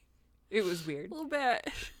typing. It was weird. A little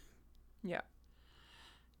bit. Yeah.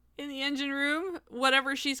 In the engine room,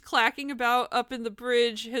 whatever she's clacking about up in the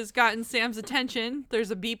bridge has gotten Sam's attention.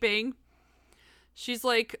 There's a beeping. She's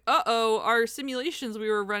like, uh-oh, our simulations we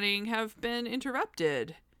were running have been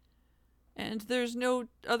interrupted. And there's no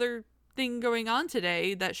other thing going on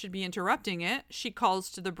today that should be interrupting it. She calls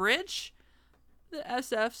to the bridge. The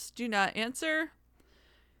SFs do not answer.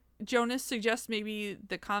 Jonas suggests maybe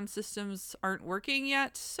the comm systems aren't working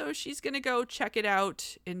yet, so she's going to go check it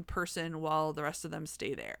out in person while the rest of them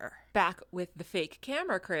stay there. Back with the fake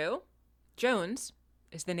camera crew, Jones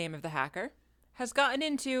is the name of the hacker, has gotten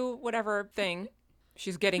into whatever thing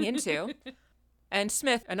she's getting into, and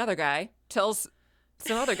Smith, another guy, tells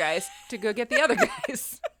some other guys to go get the other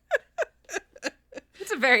guys.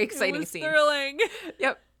 It's a very exciting scene. Thrilling.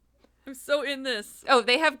 Yep. I'm so in this. Oh,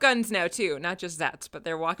 they have guns now too, not just Zats, but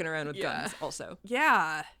they're walking around with guns also.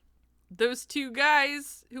 Yeah. Those two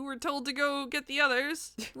guys who were told to go get the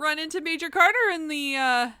others run into Major Carter in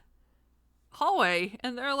the hallway,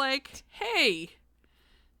 and they're like, hey.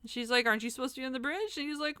 And she's like, aren't you supposed to be on the bridge? And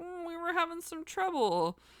he's like, we were having some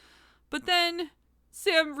trouble. But then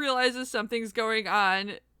Sam realizes something's going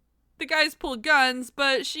on. The guys pull guns,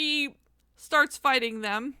 but she starts fighting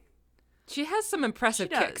them. She has some impressive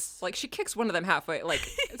kicks. Like, she kicks one of them halfway, like,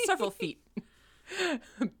 several feet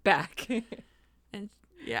back. And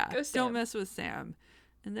yeah, don't mess with Sam.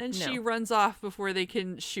 And then she No. runs off before they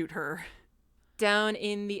can shoot her. Down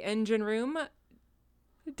in the engine room,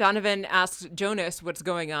 Donovan asks Jonas what's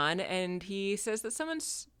going on, and he says that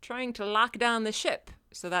someone's trying to lock down the ship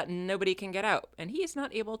so that nobody can get out, and he is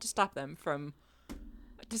not able to stop them from...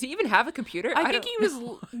 Does he even have a computer? I think he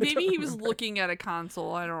was, maybe he was looking at a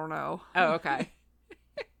console. I don't know. Oh, okay.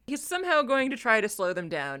 He's somehow going to try to slow them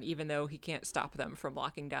down, even though he can't stop them from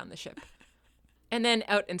locking down the ship. And then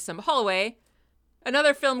out in some hallway,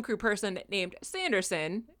 another film crew person named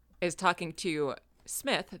Sanderson is talking to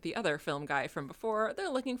Smith, the other film guy from before. They're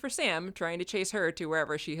looking for Sam, trying to chase her to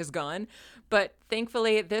wherever she has gone. But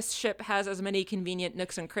thankfully, this ship has as many convenient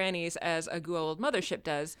nooks and crannies as a Goa'uld mothership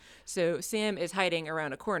does. So Sam is hiding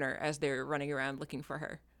around a corner as they're running around looking for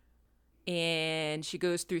her. And she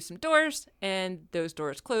goes through some doors, and those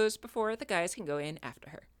doors close before the guys can go in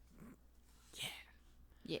after her.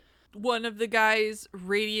 Yeah. One of the guys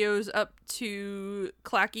radios up to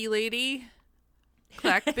Clacky Lady.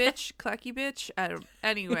 Clacky bitch.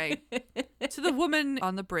 Anyway, to the woman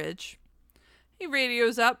on the bridge. He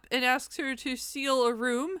radios up and asks her to seal a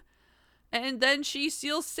room, and then she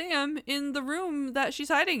seals Sam in the room that she's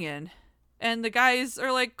hiding in. And the guys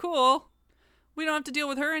are like, cool, we don't have to deal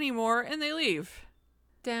with her anymore, and they leave.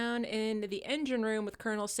 Down in the engine room with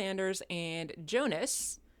Colonel Sanders and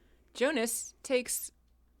Jonas, Jonas takes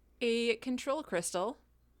a control crystal,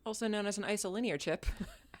 also known as an isolinear chip,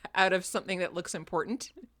 out of something that looks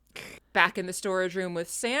important. Back in the storage room with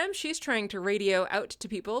Sam, she's trying to radio out to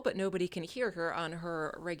people, but nobody can hear her on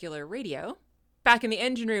her regular radio. Back in the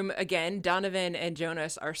engine room again, Donovan and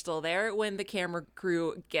Jonas are still there. When the camera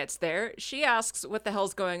crew gets there, she asks what the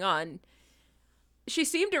hell's going on. She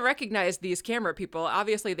seemed to recognize these camera people.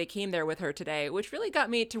 Obviously, they came there with her today, which really got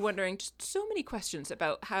me to wondering just so many questions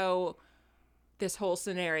about how this whole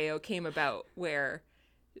scenario came about, where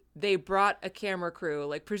they brought a camera crew.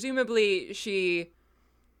 Like, presumably she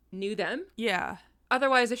knew them. Yeah.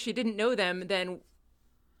 Otherwise, if she didn't know them, then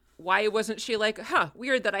why wasn't she like,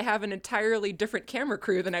 weird that I have an entirely different camera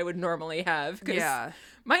crew than I would normally have? 'Cause Yeah.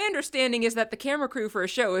 my understanding is that the camera crew for a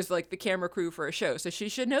show is like the camera crew for a show. So she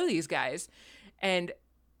should know these guys. And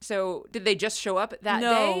so did they just show up that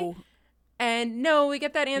day? And no, we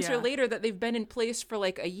get that answer later that they've been in place for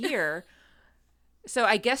like a year. So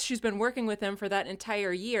I guess she's been working with them for that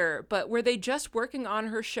entire year. But were they just working on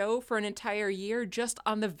her show for an entire year just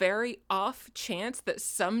on the very off chance that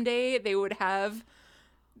someday they would have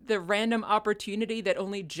the random opportunity that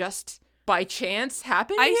only just by chance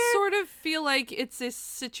happened here? I sort of feel like it's this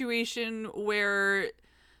situation where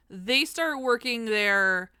they start working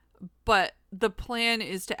there, but the plan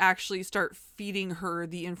is to actually start feeding her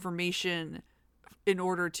the information in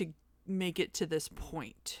order to make it to this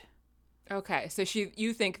point. Okay, so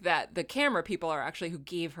you think that the camera people are actually who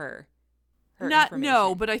gave her information?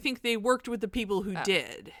 No, but I think they worked with the people who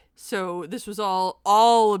did. So this was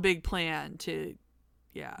all a big plan to,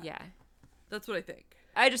 yeah. That's what I think.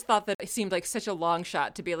 I just thought that it seemed like such a long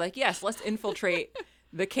shot to be like, yes, let's infiltrate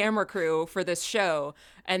the camera crew for this show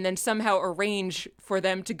and then somehow arrange for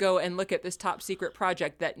them to go and look at this top secret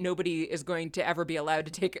project that nobody is going to ever be allowed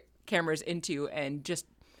to take cameras into, and just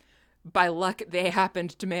by luck, they happened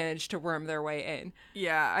to manage to worm their way in.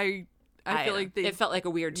 Yeah, I feel like it felt like a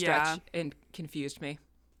weird stretch and confused me.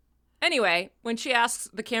 Anyway, when she asks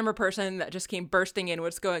the camera person that just came bursting in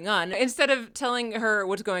what's going on, instead of telling her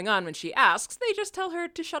what's going on when she asks, they just tell her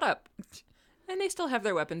to shut up. And they still have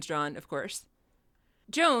their weapons drawn, of course.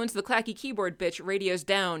 Jones, the clacky keyboard bitch, radios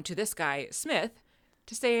down to this guy, Smith,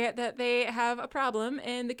 to say that they have a problem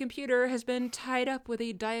and the computer has been tied up with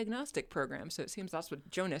a diagnostic program. So it seems that's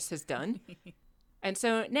what Jonas has done. And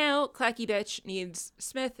so now Clacky Bitch needs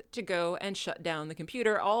Smith to go and shut down the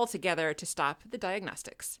computer altogether to stop the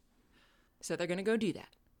diagnostics. So they're going to go do that.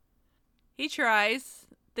 He tries.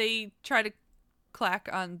 They try to clack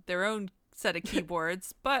on their own set of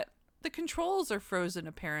keyboards, but the controls are frozen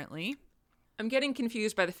apparently. I'm getting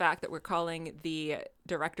confused by the fact that we're calling the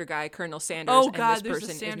director guy Colonel Sanders, Oh and God, this there's person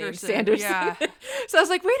a is named Sanderson. Sanders. Yeah. So I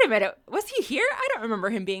was like, wait a minute, was he here? I don't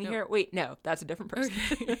remember him being here. Wait, no, that's a different person.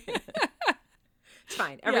 It's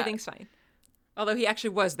fine. Everything's fine. Although he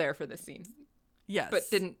actually was there for this scene. Yes. But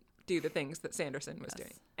didn't do the things that Sanderson was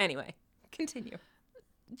doing. Anyway, continue.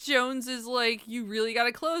 Jones is like, you really got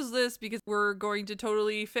to close this because we're going to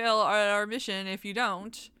totally fail at our mission if you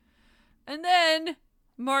don't. And then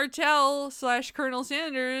Martell / Colonel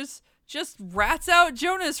Sanders just rats out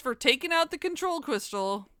Jonas for taking out the control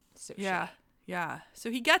crystal. So Yeah. So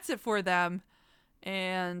he gets it for them,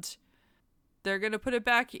 and they're going to put it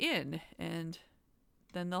back in, and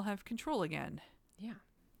then they'll have control again. Yeah.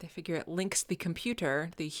 They figure it links the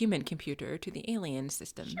computer, the human computer, to the alien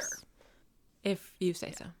systems. Sure. If you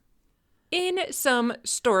say so. In some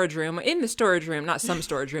storage room, not some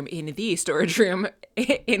storage room, in the storage room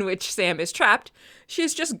in which Sam is trapped,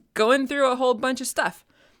 she's just going through a whole bunch of stuff.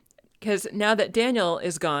 Because now that Daniel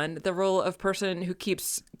is gone, the role of person who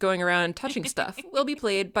keeps going around touching stuff will be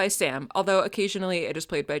played by Sam. Although occasionally it is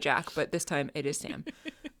played by Jack, but this time it is Sam.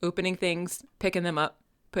 Opening things, picking them up,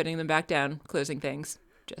 putting them back down, closing things.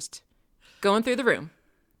 Just going through the room,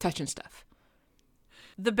 touching stuff.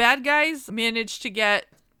 The bad guys manage to get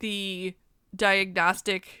the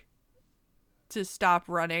diagnostic to stop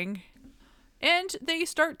running, and they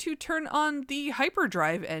start to turn on the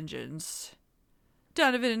hyperdrive engines.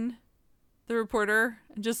 Donovan, the reporter,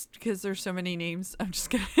 just because there's so many names, I'm just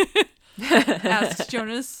gonna ask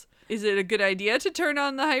Jonas, is it a good idea to turn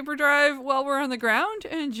on the hyperdrive while we're on the ground?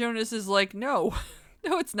 And Jonas is like, no,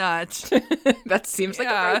 it's not. That seems like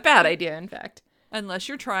a very bad idea, in fact. Unless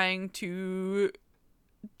you're trying to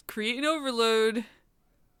create an overload,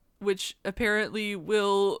 which apparently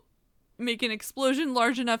will make an explosion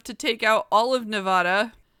large enough to take out all of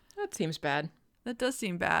Nevada. That seems bad. That does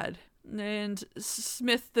seem bad. And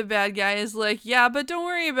Smith, the bad guy, is like, yeah, but don't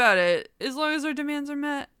worry about it. As long as our demands are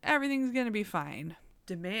met, everything's gonna be fine.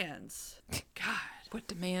 Demands. God. What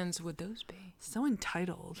demands would those be? So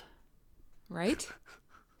entitled. Right?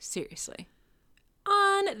 Seriously.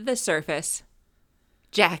 On the surface,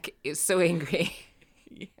 Jack is so angry.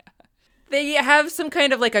 Yeah. They have some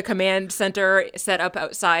kind of like a command center set up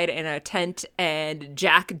outside in a tent, and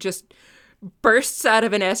Jack just bursts out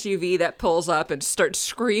of an SUV that pulls up and starts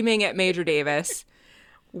screaming at Major Davis,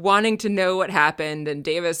 wanting to know what happened, and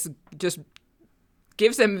Davis just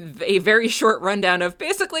gives him a very short rundown of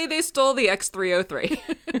basically they stole the X303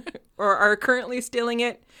 or are currently stealing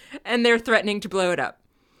it, and they're threatening to blow it up.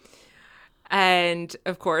 And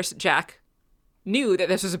of course, Jack knew that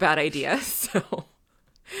this was a bad idea, so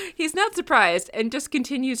he's not surprised and just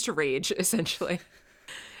continues to rage, essentially.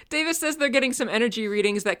 Davis says they're getting some energy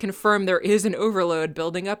readings that confirm there is an overload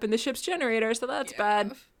building up in the ship's generator, so that's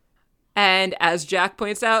bad. And as Jack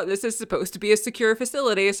points out, this is supposed to be a secure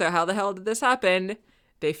facility, so how the hell did this happen?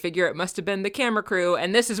 They figure it must have been the camera crew,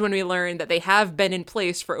 and this is when we learn that they have been in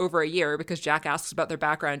place for over a year because Jack asks about their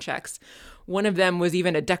background checks. One of them was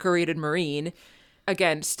even a decorated Marine.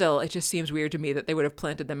 Again, still, it just seems weird to me that they would have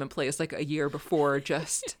planted them in place like a year before,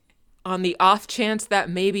 just on the off chance that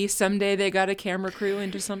maybe someday they got a camera crew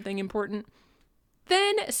into something important.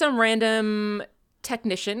 Then some random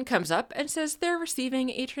technician comes up and says they're receiving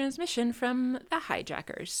a transmission from the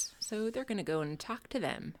hijackers, so they're going to go and talk to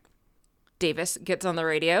them. Davis gets on the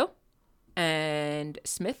radio, and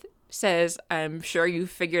Smith says, I'm sure you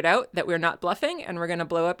figured out that we're not bluffing and we're going to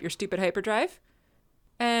blow up your stupid hyperdrive.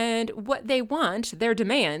 And what they want, their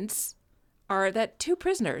demands, are that 2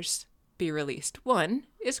 prisoners be released. One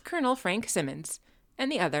is Colonel Frank Simmons,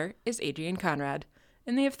 and the other is Adrian Conrad.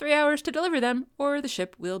 And they have 3 hours to deliver them, or the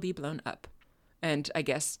ship will be blown up. And I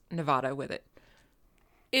guess Nevada with it.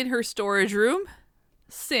 In her storage room,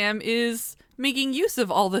 Sam is making use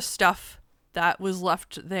of all the stuff that was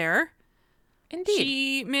left there. Indeed.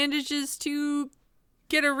 She manages to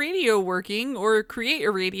get a radio working, or create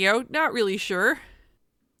a radio, not really sure.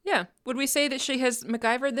 Yeah. Would we say that she has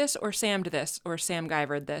MacGyvered this, or Sammed this, or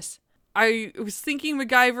Sam-gyvered this? I was thinking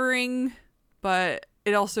MacGyvering, but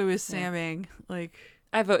it also is Samming. Like,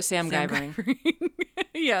 I vote Sam-gyvering.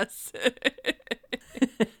 Yes.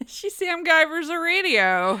 She Sam-gyvers a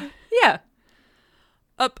radio. Yeah.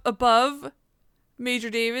 Up above,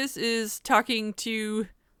 Major Davis is talking to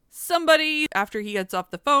somebody after he gets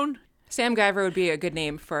off the phone. Sam Guyver would be a good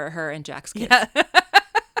name for her and Jack's kids. Yeah.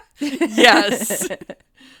 Yes.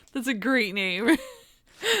 That's a great name.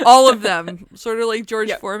 All of them. Sort of like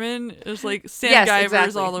George Foreman. It's like Sam Guyver's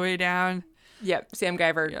exactly. all the way down. Yep, Sam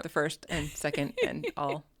Guyver, the first and second and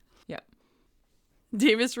all. Yep.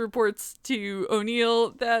 Davis reports to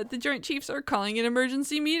O'Neill that the Joint Chiefs are calling an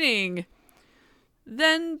emergency meeting.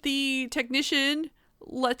 Then the technician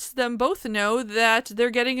lets them both know that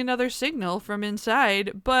they're getting another signal from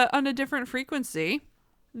inside, but on a different frequency.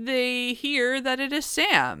 They hear that it is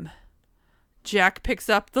Sam. Jack picks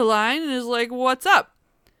up the line and is like, "What's up?"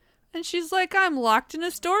 And she's like, "I'm locked in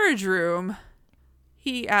a storage room."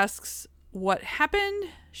 He asks what happened.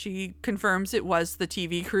 She confirms it was the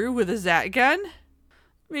TV crew with a Zat gun.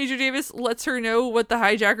 Major Davis lets her know what the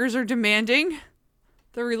hijackers are demanding.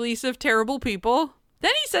 The release of terrible people.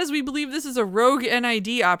 Then he says we believe this is a rogue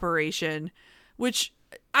NID operation, which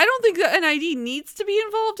I don't think the NID needs to be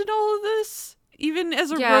involved in all of this. Even as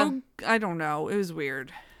a rogue, I don't know. It was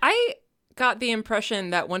weird. I got the impression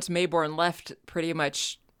that once Mayborn left, pretty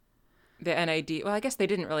much the NID, well, I guess they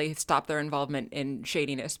didn't really stop their involvement in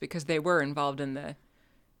shadiness because they were involved in the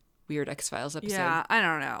weird X-Files episode. Yeah, I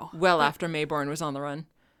don't know. Well after Mayborn was on the run.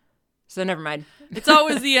 So never mind. It's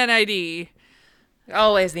always the NID.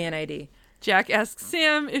 Always the NID. Jack asks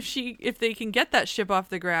Sam if they can get that ship off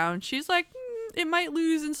the ground. She's like, it might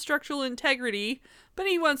lose in structural integrity, but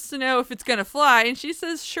he wants to know if it's going to fly, and she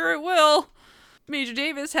says, sure it will. Major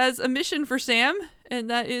Davis has a mission for Sam, and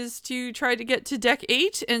that is to try to get to Deck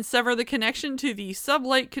 8 and sever the connection to the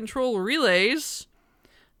sublight control relays,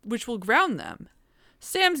 which will ground them.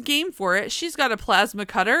 Sam's game for it. She's got a plasma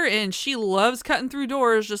cutter, and she loves cutting through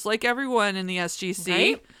doors just like everyone in the SGC.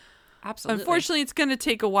 Right? Absolutely. Unfortunately, it's going to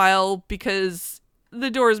take a while because the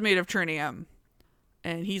door is made of tritium.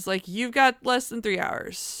 And he's like, you've got less than 3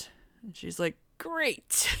 hours. And she's like,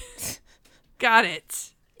 great. Got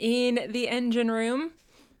it. In the engine room,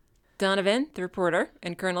 Donovan, the reporter,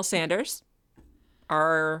 and Colonel Sanders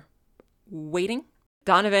are waiting.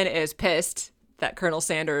 Donovan is pissed that Colonel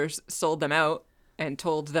Sanders sold them out and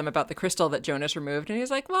told them about the crystal that Jonas removed. And he's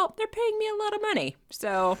like, well, they're paying me a lot of money.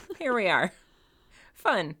 So here we are.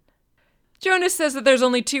 Fun. Jonas says that there's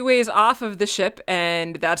only 2 ways off of the ship,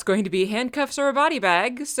 and that's going to be handcuffs or a body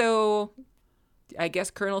bag. So I guess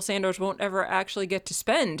Colonel Sanders won't ever actually get to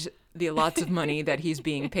spend the lots of money that he's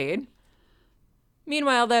being paid.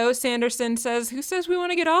 Meanwhile, though, Sanderson says, who says we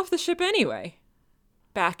want to get off the ship anyway?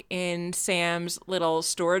 Back in Sam's little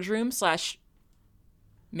storage room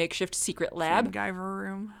 / makeshift secret lab. Sam Guyver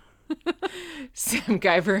room. Sam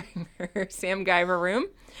Guyver room.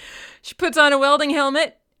 She puts on a welding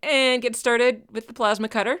helmet and gets started with the plasma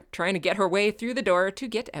cutter, trying to get her way through the door to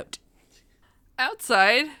get out.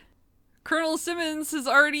 Outside, Colonel Simmons has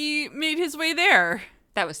already made his way there.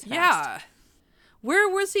 That was fast. Yeah. Where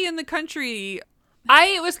was he in the country?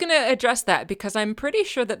 I was going to address that because I'm pretty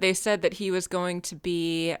sure that they said that he was going to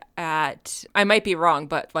be at, I might be wrong,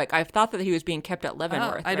 but like I thought that he was being kept at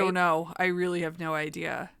Leavenworth. I don't know. I really have no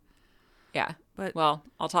idea. Yeah. But well,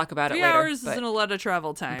 I'll talk about it 3 later. hours isn't a lot of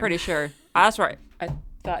travel time. I'm pretty sure. That's right. I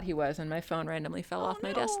thought he was, and my phone randomly fell off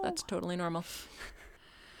my desk. That's totally normal.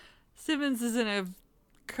 Simmons is in a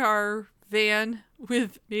car van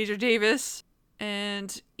with Major Davis,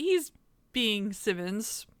 and he's being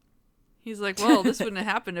Simmons. He's like, well, this wouldn't have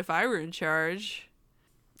happened if I were in charge.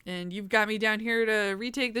 And you've got me down here to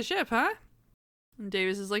retake the ship, huh? And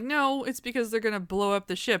Davis is like, no, it's because they're going to blow up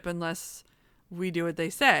the ship unless we do what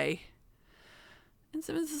they say. And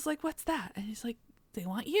Simmons is like, what's that? And he's like, they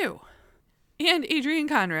want you. And Adrian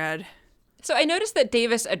Conrad. So I noticed that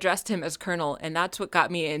Davis addressed him as Colonel, and that's what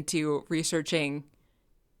got me into researching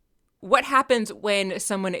what happens when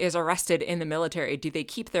someone is arrested in the military. Do they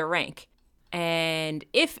keep their rank? And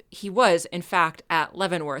if he was, in fact, at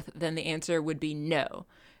Leavenworth, then the answer would be no.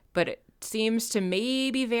 But it seems to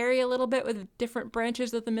maybe vary a little bit with different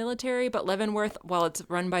branches of the military. But Leavenworth, while it's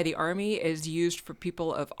run by the Army, is used for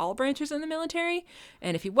people of all branches in the military.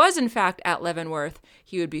 And if he was, in fact, at Leavenworth,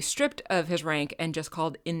 he would be stripped of his rank and just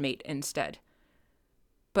called inmate instead.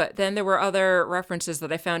 But then there were other references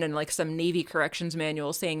that I found in like some Navy corrections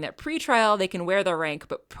manual saying that pre-trial they can wear their rank,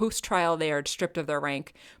 but post-trial they are stripped of their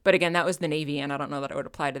rank. But again, that was the Navy, and I don't know that it would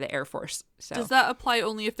apply to the Air Force. So Does that apply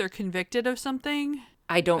only if they're convicted of something?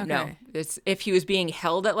 I don't know. It's if he was being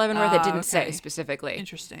held at Leavenworth, it didn't say specifically.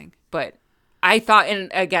 Interesting. But I thought, and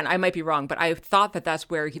again, I might be wrong, but I thought that that's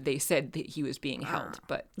where they said that he was being held.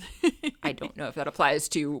 But I don't know if that applies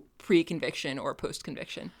to pre-conviction or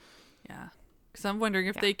post-conviction. Yeah. Because I'm wondering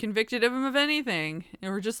if they convicted him of anything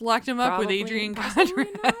or just locked him up with Probably, Adrian possibly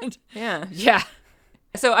Conrad. Yeah. Yeah.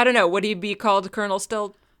 So I don't know. Would he be called Colonel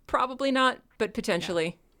still? Probably not, but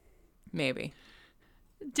potentially. Maybe.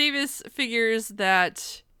 Davis figures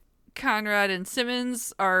that Conrad and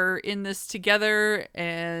Simmons are in this together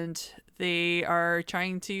and they are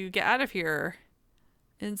trying to get out of here.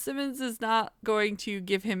 And Simmons is not going to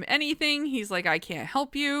give him anything. He's like, I can't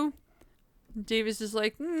help you. Davis is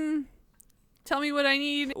like, tell me what I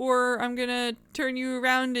need or I'm going to turn you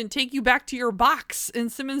around and take you back to your box.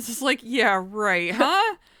 And Simmons is like, yeah, right,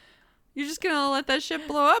 huh? You're just going to let that ship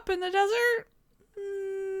blow up in the desert?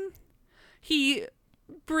 He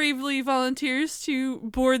bravely volunteers to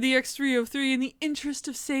board the X-303 in the interest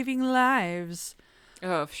of saving lives.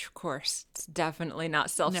 Oh, of course. It's definitely not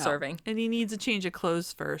self-serving. No. And he needs a change of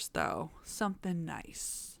clothes first, though. Something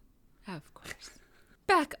nice. Of course.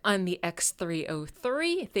 Back on the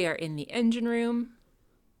X-303, they are in the engine room.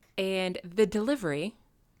 And the delivery,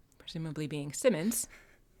 presumably being Simmons,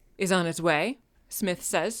 is on its way, Smith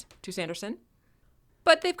says to Sanderson.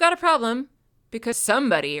 But they've got a problem because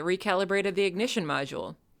somebody recalibrated the ignition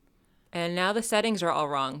module. And now the settings are all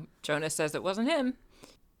wrong. Jonas says it wasn't him.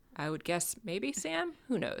 I would guess maybe Sam?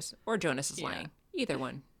 Who knows? Or Jonas is lying. Either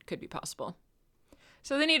one could be possible.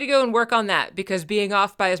 So they need to go and work on that because being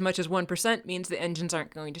off by as much as 1% means the engines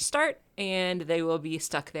aren't going to start and they will be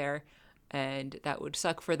stuck there. And that would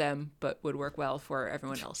suck for them, but would work well for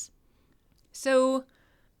everyone else. So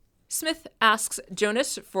Smith asks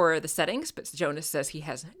Jonas for the settings, but Jonas says he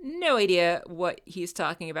has no idea what he's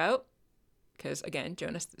talking about. Because, again,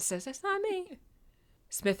 Jonas says, it's not me.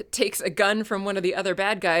 Smith takes a gun from one of the other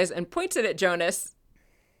bad guys and points it at Jonas.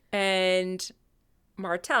 And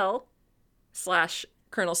Martel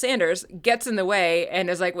 / Colonel Sanders gets in the way and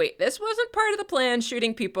is like, wait, this wasn't part of the plan,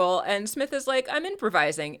 shooting people. And Smith is like, I'm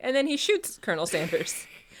improvising. And then he shoots Colonel Sanders.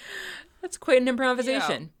 That's quite an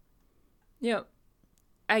improvisation. Yeah.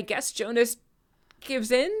 I guess Jonas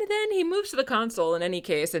gives in then. He moves to the console in any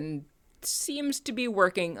case and seems to be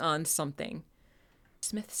working on something.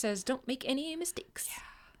 Smith says, don't make any mistakes. Yeah.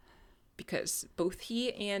 Because both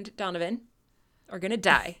he and Donovan are going to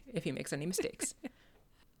die if he makes any mistakes.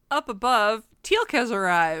 Up above, Teal'c has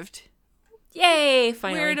arrived. Yay,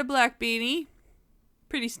 finally. Wearing a black beanie.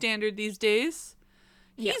 Pretty standard these days.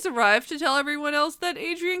 Yeah. He's arrived to tell everyone else that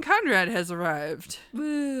Adrian Conrad has arrived.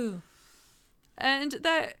 Woo. And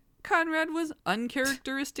that Conrad was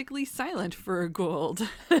uncharacteristically silent for a gold.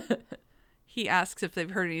 He asks if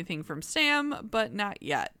they've heard anything from Sam, but not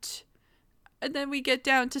yet. And then we get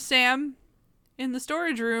down to Sam in the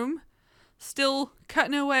storage room, still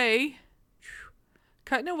cutting away,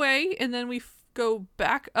 and then we go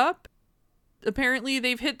back up. Apparently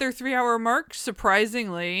they've hit their 3-hour mark,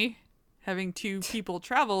 surprisingly, having 2 people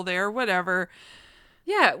travel there, whatever.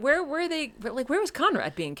 Yeah, where were they? Like, where was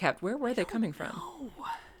Conrad being kept? Where were they coming from?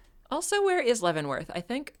 Also, where is Leavenworth? I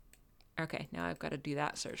think. Okay, now I've got to do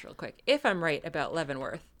that search real quick. If I'm right about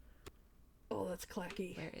Leavenworth. Oh, that's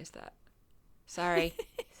Clacky. Where is that? Sorry.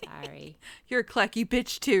 You're a Clacky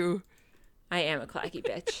bitch, too. I am a Clacky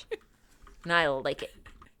bitch. And I like it.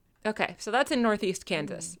 Okay, so that's in northeast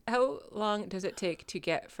Kansas. How long does it take to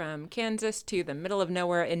get from Kansas to the middle of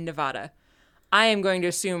nowhere in Nevada? I am going to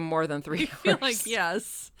assume more than 3 hours. I feel like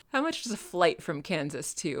yes. How much is a flight from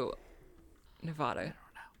Kansas to Nevada?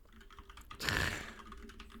 I don't know.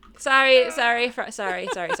 Sorry.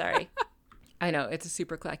 I know, it's a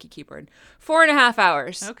super clacky keyboard. 4.5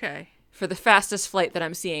 hours. Okay. For the fastest flight that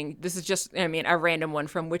I'm seeing. This is just, a random one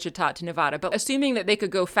from Wichita to Nevada. But assuming that they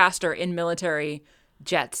could go faster in military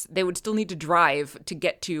jets, they would still need to drive to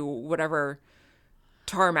get to whatever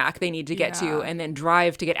tarmac they need to get to, and then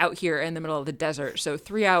drive to get out here in the middle of the desert. So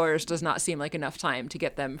 3 hours does not seem like enough time to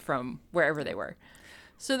get them from wherever they were.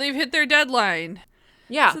 So they've hit their deadline.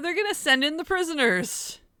 Yeah. So they're going to send in the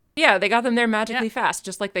prisoners. Yeah, they got them there magically fast,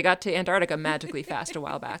 just like they got to Antarctica magically fast a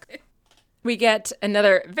while back. We get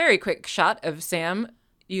another very quick shot of Sam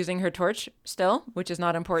using her torch still, which is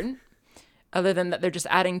not important, other than that they're just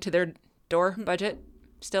adding to their door budget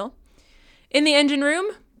still. In the engine room,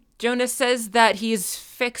 Jonas says that he's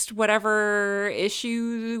fixed whatever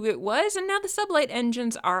issue it was, and now the sublight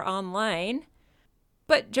engines are online.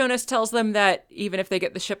 But Jonas tells them that even if they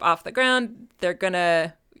get the ship off the ground, they're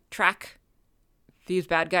gonna track these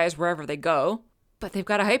bad guys wherever they go. But they've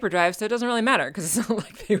got a hyperdrive, so it doesn't really matter, because it's not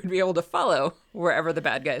like they would be able to follow wherever the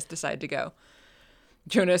bad guys decide to go.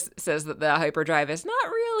 Jonas says that the hyperdrive is not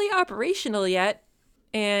really operational yet,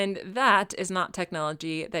 and that is not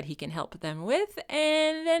technology that he can help them with.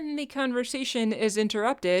 And then the conversation is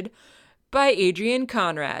interrupted by Adrian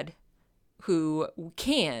Conrad, who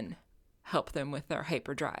can help them with their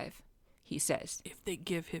hyperdrive, he says. If they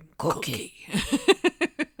give him Cookie.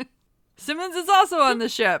 Simmons is also on the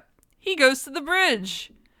ship. He goes to the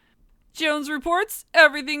bridge. Jones reports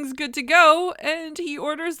everything's good to go, and he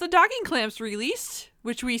orders the docking clamps released,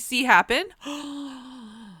 which we see happen.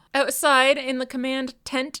 Outside in the command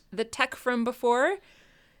tent, the tech from before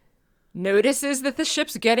notices that the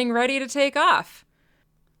ship's getting ready to take off.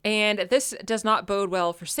 And this does not bode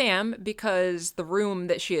well for Sam, because the room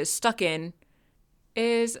that she is stuck in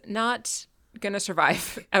is not going to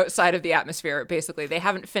survive outside of the atmosphere, basically. They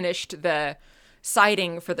haven't finished the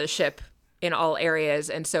siding for the ship in all areas,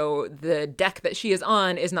 and so the deck that she is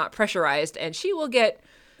on is not pressurized, and she will get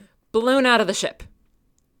blown out of the ship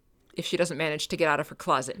if she doesn't manage to get out of her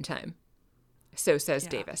closet in time. So says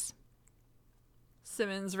Davis.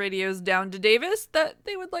 Simmons radios down to Davis that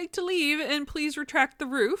they would like to leave and please retract the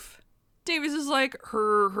roof. Davis is like,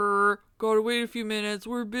 gotta wait a few minutes,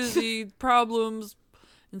 we're busy, problems.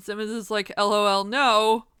 And Simmons is like, LOL,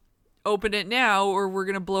 no, open it now or we're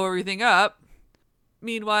gonna blow everything up.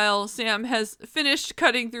 Meanwhile, Sam has finished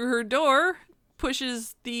cutting through her door,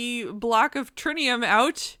 pushes the block of trinium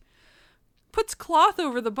out, puts cloth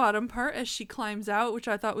over the bottom part as she climbs out, which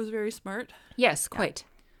I thought was very smart. Yes, quite.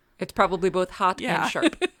 It's probably both hot and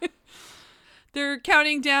sharp. They're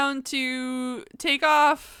counting down to take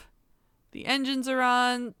off. The engines are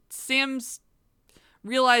on. Sam's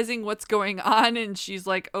realizing what's going on, and she's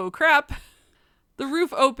like, oh crap. The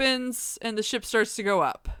roof opens, and the ship starts to go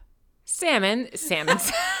up. Simmons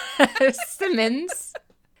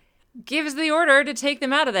gives the order to take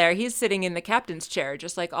them out of there. He's sitting in the captain's chair,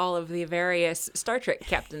 just like all of the various Star Trek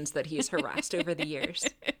captains that he's harassed over the years.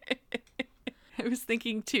 I was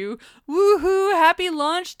thinking too, woohoo, happy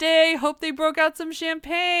launch day. Hope they broke out some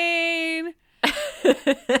champagne.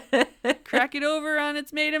 Crack it over on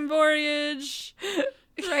its maiden voyage.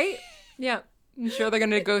 Right? Yeah. I'm sure they're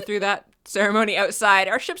going to go through that ceremony outside.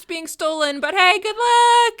 Our ship's being stolen, but hey, good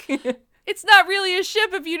luck. It's not really a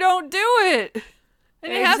ship if you don't do it.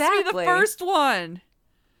 And it has to be the first one.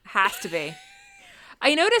 Has to be.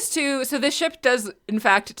 I noticed too, so this ship does in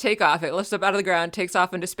fact take off. It lifts up out of the ground, takes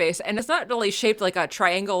off into space, and it's not really shaped like a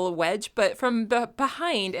triangle wedge, but from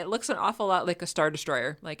behind, it looks an awful lot like a Star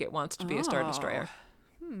Destroyer, like it wants to be a Star Destroyer.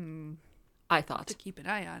 I thought. To keep an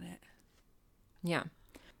eye on it. Yeah.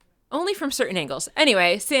 Only from certain angles.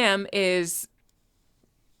 Anyway, Sam is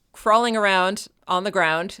crawling around on the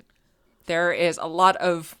ground. There is a lot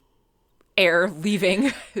of air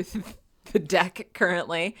leaving the deck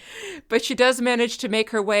currently, but she does manage to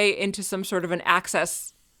make her way into some sort of an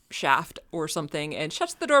access shaft or something and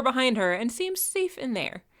shuts the door behind her and seems safe in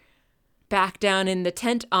there. Back down in the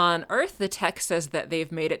tent on Earth, the tech says that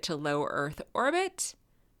they've made it to low Earth orbit.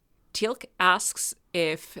 Teal'c asks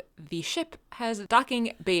if the ship has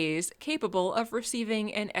docking bays capable of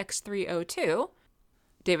receiving an X-302.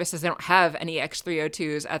 Davis says they don't have any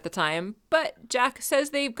X-302s at the time, but Jack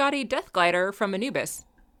says they've got a death glider from Anubis.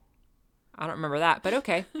 I don't remember that, but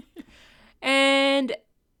okay. And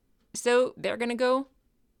so they're going to go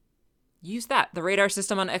use that. The radar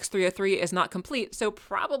system on X-303 is not complete, so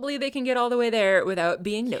probably they can get all the way there without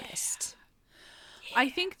being noticed. I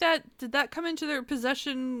think did that come into their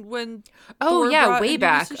possession when Thor brought way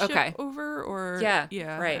back. Anubis' ship Okay. over? Or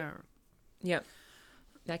Yeah, right. Yep.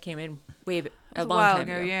 That came in a long while time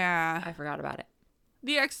ago. Yeah. I forgot about it.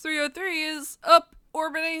 The X-303 is up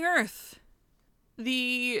orbiting Earth.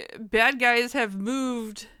 The bad guys have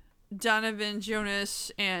moved Donovan,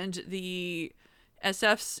 Jonas, and the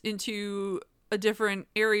SFs into a different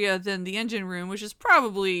area than the engine room, which is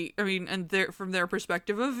probably, from their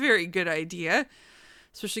perspective, a very good idea.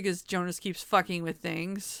 Especially because Jonas keeps fucking with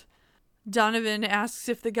things. Donovan asks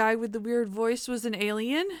if the guy with the weird voice was an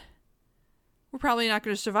alien. We're probably not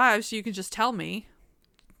going to survive, so you can just tell me.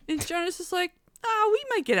 And Jonas is like, we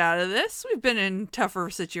might get out of this. We've been in tougher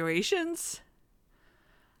situations.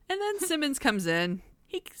 And then Simmons comes in.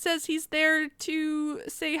 He says he's there to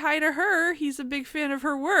say hi to her. He's a big fan of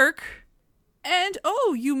her work. And,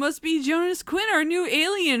 you must be Jonas Quinn, our new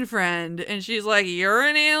alien friend. And she's like, you're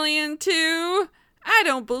an alien too? I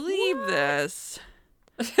don't believe this.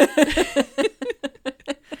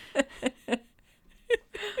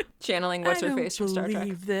 Channeling what's her face from Star Trek. I don't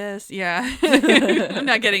believe this. Yeah. I'm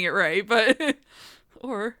not getting it right, but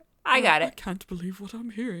I got it. I can't believe what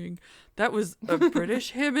I'm hearing. That was a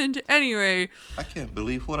British Hammond. Anyway. I can't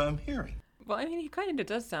believe what I'm hearing. Well, he kind of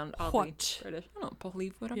does sound oddly British. I don't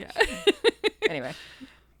believe what I'm hearing. Anyway.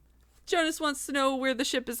 Jonas wants to know where the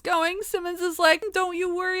ship is going. Simmons is like, don't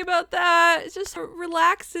you worry about that. Just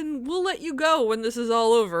relax and we'll let you go when this is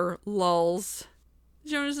all over. Lulz.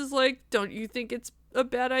 Jonas is like, don't you think it's a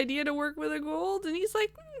bad idea to work with a Gold? And he's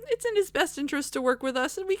like, it's in his best interest to work with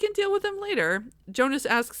us and we can deal with him later. Jonas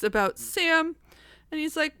asks about Sam and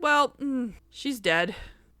he's like, well, she's dead.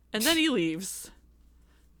 And then he leaves.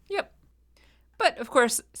 Yep. But, of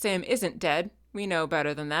course, Sam isn't dead. We know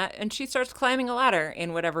better than that. And she starts climbing a ladder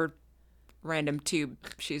in whatever random tube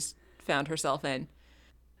she's found herself in.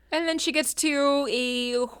 And then she gets to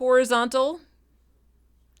a horizontal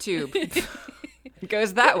tube. It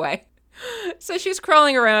goes that way. So she's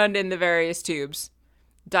crawling around in the various tubes,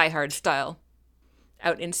 Die Hard style.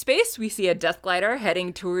 Out in space, we see a death glider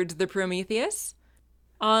heading towards the Prometheus.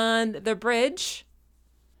 On the bridge,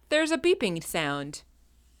 there's a beeping sound.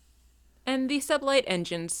 And the sublight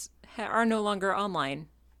engines are no longer online.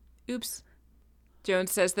 Oops.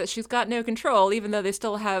 Jones says that she's got no control, even though they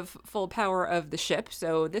still have full power of the ship,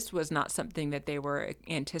 so this was not something that they were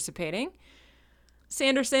anticipating.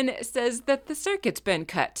 Sanderson says that the circuit's been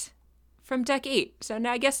cut from Deck 8, so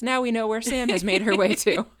now I guess now we know where Sam has made her way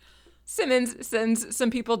to. Simmons sends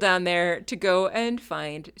some people down there to go and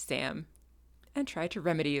find Sam and try to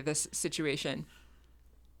remedy this situation.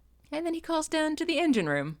 And then he calls down to the engine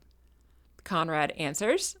room. Conrad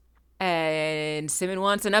answers, and Simmons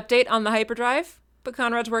wants an update on the hyperdrive. But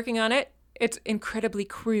Conrad's working on it. It's incredibly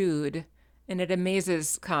crude, and it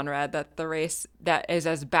amazes Conrad that the race that is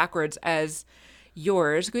as backwards as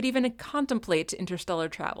yours could even contemplate interstellar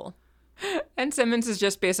travel. And Simmons is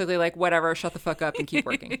just basically like, whatever, shut the fuck up and keep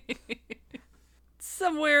working.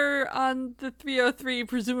 Somewhere on the 303,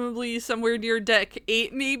 presumably somewhere near Deck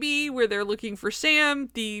 8 maybe, where they're looking for Sam,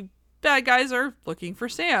 the bad guys are looking for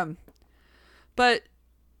Sam. But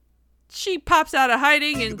she pops out of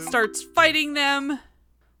hiding and starts fighting them.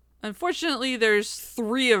 Unfortunately, there's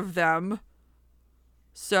 3 of them.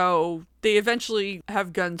 So they eventually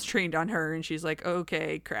have guns trained on her and she's like,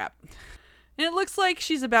 okay, crap. And it looks like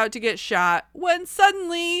she's about to get shot when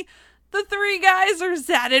suddenly the 3 guys are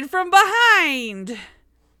zatted from behind.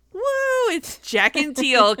 Woo! It's Jack and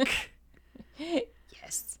Teal'c.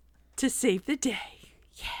 Yes. To save the day.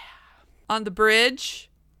 Yeah. On the bridge,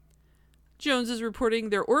 Jones is reporting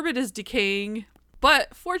their orbit is decaying,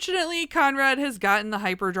 but fortunately Conrad has gotten the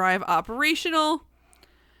hyperdrive operational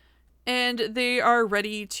and they are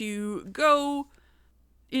ready to go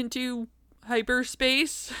into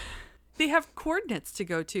hyperspace. They have coordinates to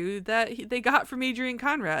go to that they got from Adrian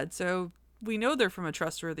Conrad, so we know they're from a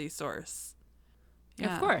trustworthy source.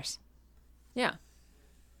 Yeah. Of course. Yeah.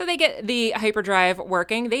 So they get the hyperdrive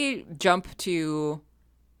working. They jump to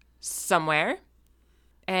somewhere.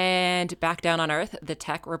 And back down on Earth, the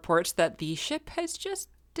tech reports that the ship has just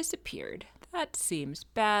disappeared. That seems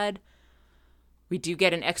bad. We do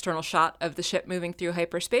get an external shot of the ship moving through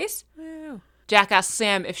hyperspace. Woo. Jack asks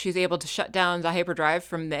Sam if she's able to shut down the hyperdrive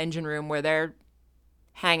from the engine room where they're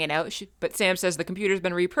hanging out. But Sam says the computer's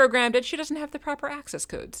been reprogrammed and she doesn't have the proper access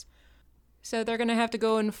codes. So they're going to have to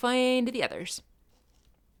go and find the others.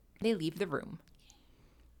 They leave the room.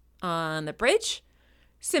 On the bridge,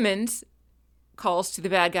 Simmons calls to the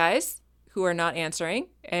bad guys who are not answering.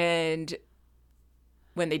 And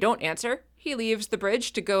when they don't answer, he leaves the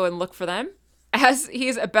bridge to go and look for them. As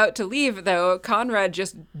he's about to leave, though, Conrad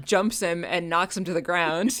just jumps him and knocks him to the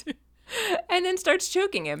ground and then starts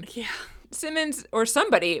choking him. Yeah. Simmons or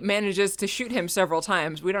somebody manages to shoot him several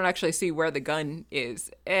times. We don't actually see where the gun is.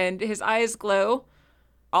 And his eyes glow.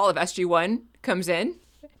 All of SG1 comes in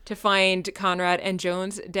to find Conrad and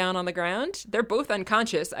Jones down on the ground. They're both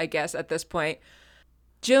unconscious, I guess, at this point.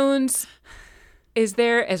 Jones is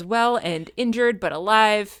there as well and injured but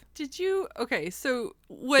alive. Okay, so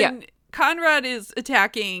when Conrad is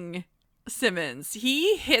attacking Simmons,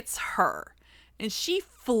 he hits her and she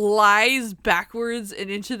flies backwards and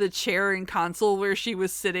into the chair and console where she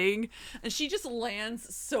was sitting, and she just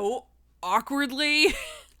lands so awkwardly.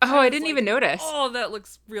 Oh, I didn't even notice. Oh, that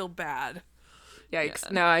looks real bad. Yikes.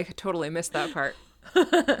 Yeah. No, I totally missed that part.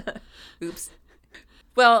 Oops.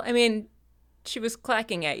 Well, I mean, she was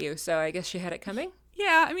clacking at you, so I guess she had it coming.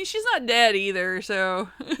 Yeah, I mean, she's not dead either, so.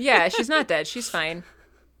 Yeah, she's not dead. She's fine.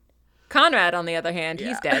 Conrad, on the other hand,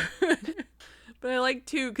 he's dead. But I like,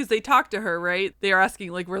 too, because they talk to her, right? They are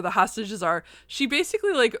asking, like, where the hostages are. She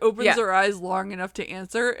basically, like, opens her eyes long enough to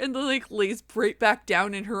answer and then, like, lays right back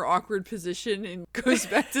down in her awkward position and goes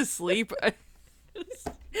back to sleep.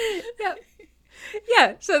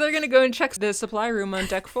 Yeah, so they're going to go and check the supply room on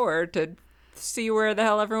Deck 4 to see where the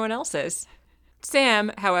hell everyone else is.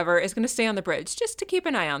 Sam, however, is going to stay on the bridge just to keep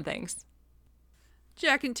an eye on things.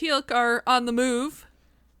 Jack and Teal'c are on the move,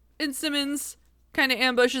 and Simmons kind of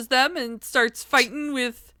ambushes them and starts fighting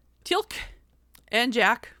with Teal'c and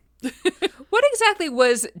Jack. What exactly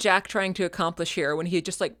was Jack trying to accomplish here when he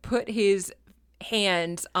just, like, put his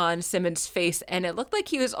hands on Simmons' face, and it looked like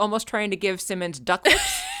he was almost trying to give Simmons duck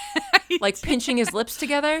lips, like pinching his lips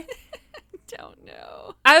together. Don't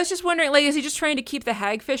know. I was just wondering, like, is he just trying to keep the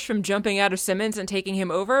hagfish from jumping out of Simmons and taking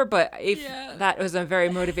him over? But if that was a very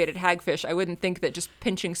motivated hagfish, I wouldn't think that just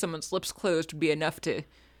pinching someone's lips closed would be enough to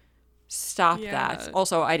stop that.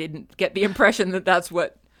 Also, I didn't get the impression that that's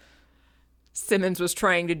what Simmons was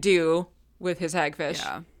trying to do with his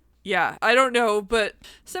hagfish. Yeah, I don't know, but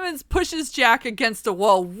Simmons pushes Jack against a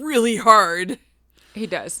wall really hard. He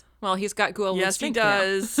does. Well, he's got Goa'uld Yes, he strength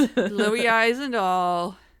does. Glowy eyes and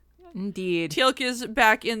all. Indeed. Teal'c is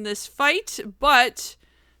back in this fight, but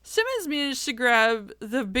Simmons managed to grab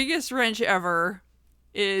the biggest wrench ever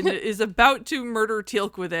and is about to murder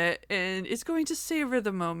Teal'c with it and is going to savor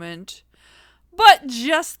the moment. But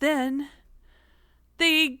just then,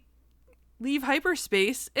 they leave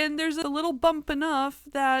hyperspace and there's a little bump enough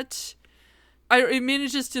that it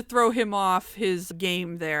manages to throw him off his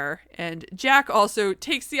game there. And Jack also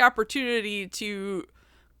takes the opportunity to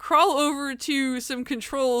crawl over to some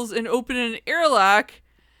controls and open an airlock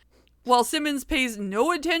while Simmons pays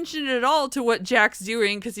no attention at all to what Jack's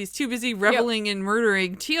doing because he's too busy reveling in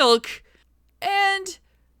murdering Teal'c. And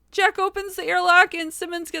Jack opens the airlock and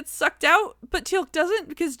Simmons gets sucked out, but Teal'c doesn't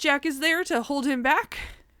because Jack is there to hold him back.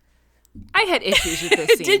 I had issues with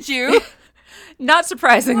this scene. Did you? Not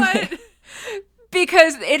surprisingly. What?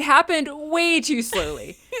 Because it happened way too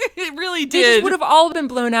slowly. It really They just did. would have all been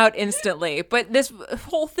blown out instantly, but this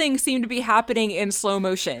whole thing seemed to be happening in slow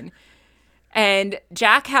motion. And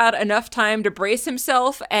Jack had enough time to brace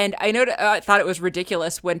himself, and I thought it was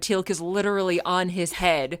ridiculous when Teal'c is literally on his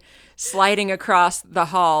head, sliding across the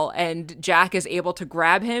hall, and Jack is able to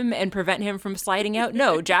grab him and prevent him from sliding out.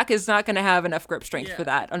 No, Jack is not going to have enough grip strength for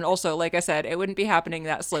that. And also, like I said, it wouldn't be happening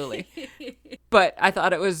that slowly. But I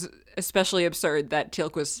thought it was especially absurd that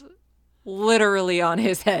Teal'c was literally on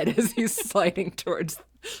his head as he's sliding towards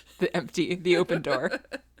the open door.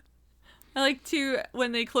 I like to,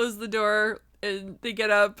 when they close the door and they get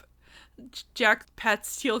up, Jack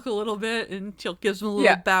pats Teal'c a little bit and Teal'c gives him a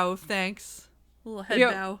little bow of thanks. A little head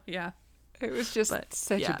bow. Yeah. It was just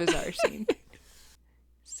such a bizarre scene.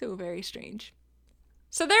 So very strange.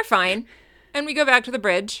 So they're fine. And we go back to the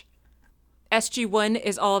bridge. SG1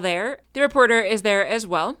 is all there. The reporter is there as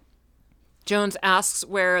well. Jones asks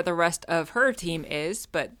where the rest of her team is,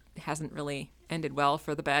 but it hasn't really ended well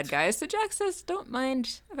for the bad guys. So Jack says, don't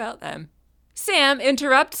mind about them. Sam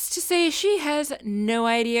interrupts to say she has no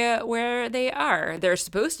idea where they are. There's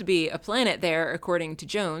supposed to be a planet there, according to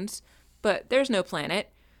Jones, but there's no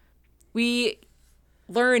planet. We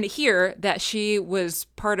learn here that she was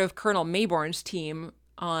part of Colonel Mayborn's team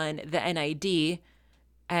on the NID,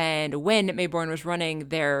 and when Mayborn was running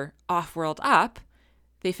their off-world op,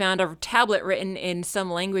 they found a tablet written in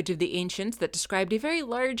some language of the ancients that described a very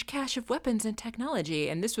large cache of weapons and technology,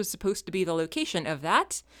 and this was supposed to be the location of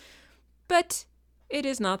that, but it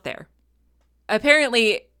is not there.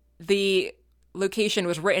 Apparently, the location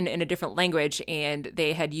was written in a different language, and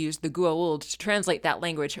they had used the Goa'uld to translate that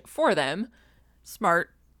language for them.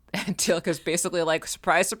 Smart. And Teal'c is basically like,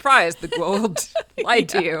 surprise, surprise, the Goa'uld lied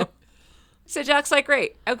to you. So Jack's like,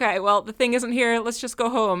 great, okay, well, the thing isn't here, let's just go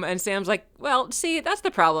home. And Sam's like, well, see, that's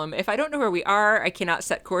the problem. If I don't know where we are, I cannot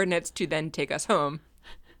set coordinates to then take us home.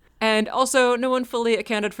 And also, no one fully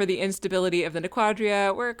accounted for the instability of the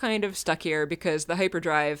Nequadria. We're kind of stuck here because the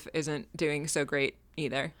hyperdrive isn't doing so great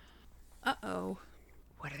either. Uh-oh.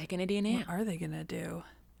 What are they going to do now? What are they going to do?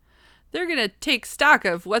 They're going to take stock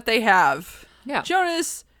of what they have. Yeah.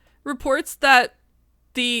 Jonas reports that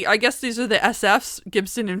I guess these are the SFs,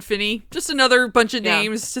 Gibson and Finney. Just another bunch of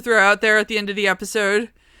names to throw out there at the end of the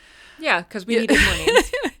episode. Yeah, because we needed more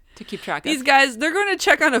names to keep track of. These guys, they're going to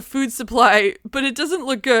check on a food supply, but it doesn't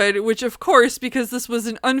look good, which of course, because this was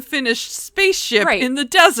an unfinished spaceship in the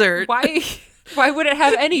desert. Why would it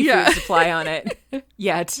have any food supply on it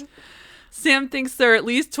yet? Sam thinks they're at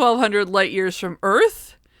least 1,200 light years from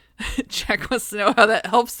Earth. Jack wants to know how that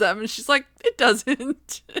helps them, and she's like, it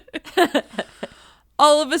doesn't.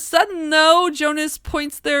 All of a sudden, though, Jonas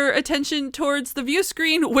points their attention towards the view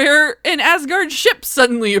screen where an Asgard ship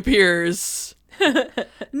suddenly appears.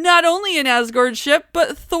 Not only an Asgard ship,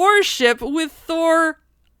 but Thor's ship with Thor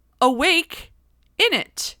awake in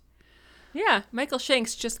it. Yeah, Michael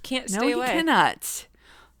Shanks just can't stay away. No, he cannot.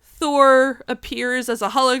 Thor appears as a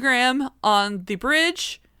hologram on the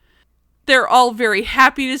bridge. They're all very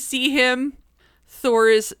happy to see him. Thor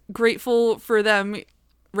is grateful for them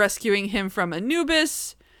rescuing him from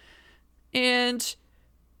Anubis. And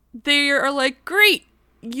they are like, great,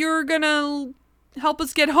 you're gonna help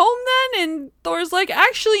us get home then? And Thor's like,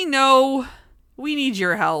 actually, no, we need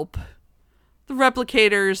your help. The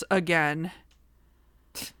replicators again.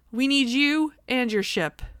 We need you and your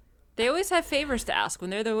ship. They always have favors to ask when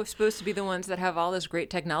they're supposed to be the ones that have all this great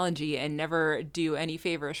technology and never do any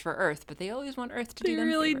favors for Earth, but they always want Earth to do them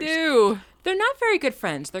They really favors. do. They're not very good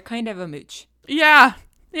friends. They're kind of a mooch. Yeah.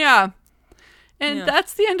 And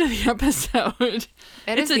that's the end of the episode.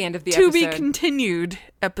 It's the end of the to episode. be continued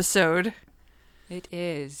episode. It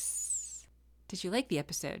is. Did you like the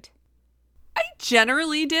episode? I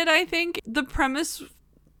generally did, I think. The premise,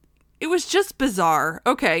 it was just bizarre.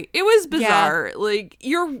 Okay, it was bizarre. Like,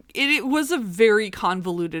 it was a very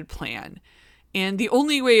convoluted plan. And the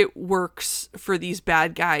only way it works for these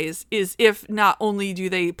bad guys is if not only do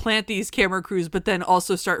they plant these camera crews, but then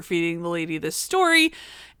also start feeding the lady this story.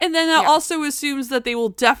 And then that also assumes that they will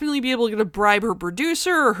definitely be able to bribe her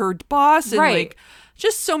producer or her boss and like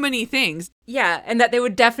just so many things. Yeah, and that they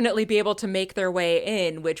would definitely be able to make their way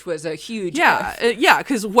in, which was a huge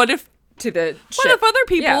because what if other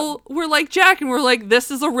people were like Jack and were like,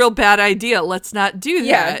 this is a real bad idea, let's not do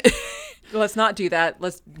that. Let's not do that.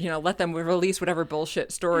 Let's, let them release whatever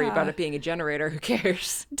bullshit story about it being a generator. Who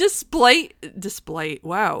cares? Despite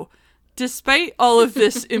all of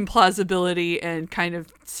this implausibility and kind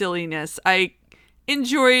of silliness, I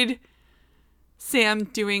enjoyed Sam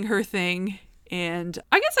doing her thing. And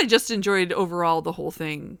I guess I just enjoyed overall the whole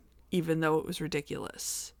thing, even though it was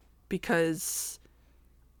ridiculous, because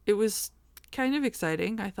it was kind of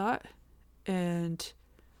exciting, I thought. And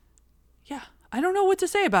yeah, I don't know what to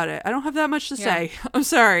say about it. I don't have that much to say. I'm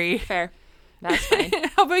sorry. Fair. That's fine.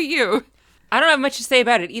 How about you? I don't have much to say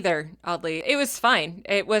about it either, oddly. It was fine.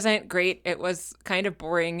 It wasn't great. It was kind of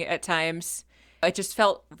boring at times. It just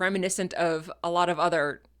felt reminiscent of a lot of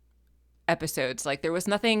other episodes. Like, there was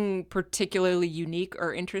nothing particularly unique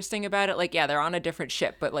or interesting about it. Like, yeah, they're on a different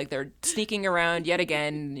ship, but like they're sneaking around yet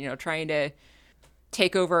again, trying to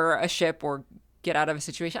take over a ship or get out of a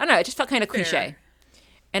situation. I don't know. It just felt kind of cliche.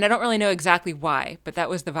 And I don't really know exactly why, but that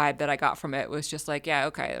was the vibe that I got from it. Was just like, yeah,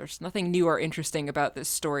 okay, there's nothing new or interesting about this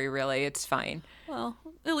story, really. It's fine. Well,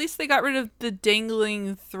 at least they got rid of the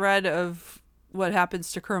dangling thread of what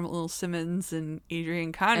happens to Kermit Little Simmons and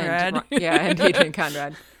Adrian Conrad. And Adrian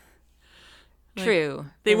Conrad. True.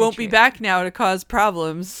 They won't be back now to cause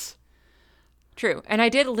problems. True. And I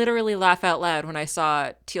did literally laugh out loud when I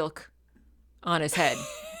saw Teal'c on his head.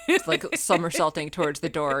 Like somersaulting towards the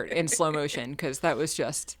door in slow motion, because that was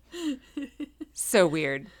just so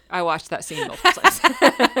weird. I watched that scene multiple times.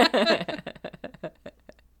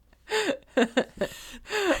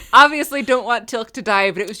 Obviously don't want Teal'c to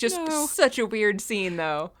die, but it was just such a weird scene,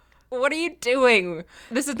 though. What are you doing?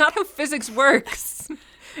 This is not how physics works.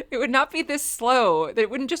 It would not be this slow. It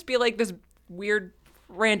wouldn't just be like this weird,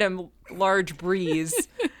 random, large breeze.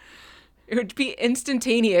 It would be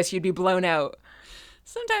instantaneous. You'd be blown out.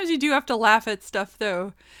 Sometimes you do have to laugh at stuff,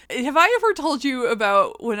 though. Have I ever told you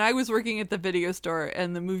about when I was working at the video store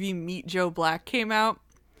and the movie Meet Joe Black came out?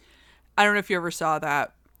 I don't know if you ever saw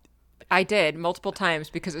that. I did multiple times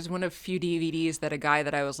because it was one of few DVDs that a guy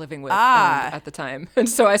that I was living with owned at the time. And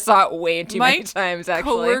so I saw it way too many times,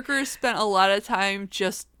 actually. My coworkers spent a lot of time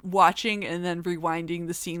just watching and then rewinding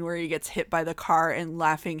the scene where he gets hit by the car and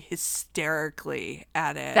laughing hysterically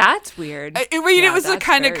at it. That's weird. It was a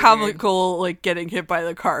kind of comical, weird. Like getting hit by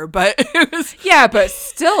the car, but it was... Yeah, but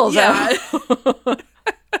still, though.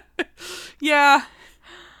 Yeah.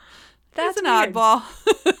 That's an weird. oddball.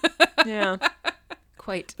 Yeah.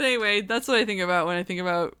 Quite. But anyway, that's what I think about when I think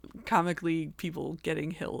about comically people getting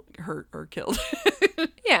hurt or killed.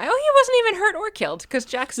 Yeah, well, he wasn't even hurt or killed because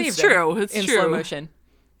Jack saved him. It's in true. Slow motion.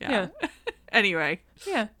 Yeah. Anyway.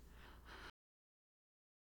 Yeah.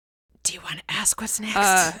 Do you want to ask what's next?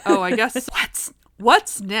 I guess.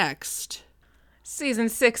 What's next? Season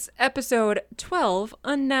 6, Episode 12,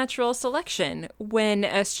 Unnatural Selection. When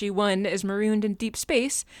SG1 is marooned in deep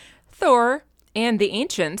space, Thor and the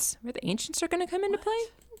Ancients are going to come into play?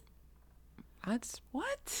 That's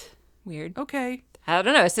what? Weird. Okay. I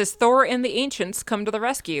don't know. It says Thor and the Ancients come to the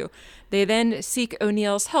rescue. They then seek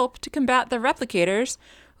O'Neill's help to combat the replicators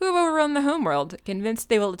who have overrun the homeworld, convinced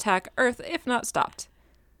they will attack Earth if not stopped.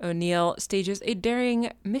 O'Neill stages a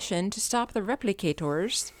daring mission to stop the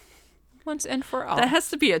replicators once and for all. That has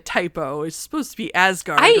to be a typo. It's supposed to be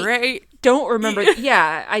Asgard, right? Don't remember.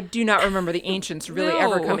 Yeah, I do not remember the Ancients really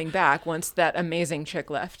ever coming back once that amazing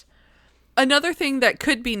chick left. Another thing that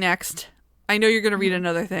could be next. I know you're going to read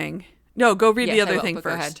another thing. No, go read the other thing first.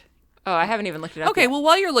 Go ahead. Oh, I haven't even looked it up Okay, yet. well,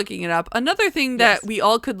 while you're looking it up, another thing that we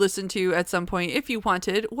all could listen to at some point, if you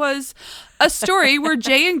wanted, was a story where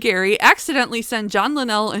Jay and Gary accidentally send John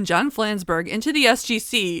Linnell and John Flansburgh into the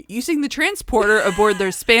SGC using the transporter aboard their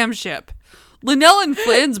spam ship. Linnell and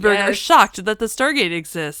Flansburgh are Yes. shocked that the Stargate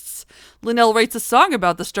exists. Linnell writes a song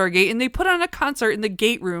about the Stargate, and they put on a concert in the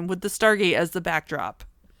gate room with the Stargate as the backdrop.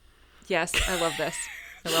 Yes, I love this.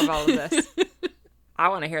 I love all of this. I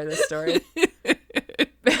want to hear this story.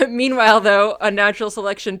 Meanwhile, though, Unnatural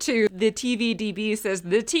Selection 2, the TVDB says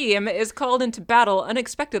the team is called into battle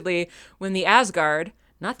unexpectedly when the Asgard,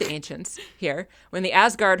 not the ancients here, when the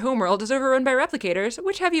Asgard homeworld is overrun by replicators,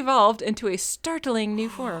 which have evolved into a startling new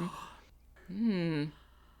form.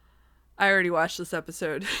 I already watched this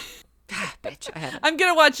episode. Bitch, I haven't. I'm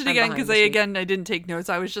gonna watch it I'm again behind because this week. I didn't take notes.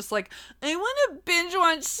 I was just like, I want to binge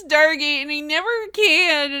watch Stargate, and I never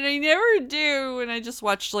can, and I never do, and I just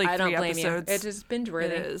watched like I don't 3 blame episodes. you. It is binge-worthy.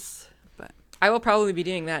 It is, but I will probably be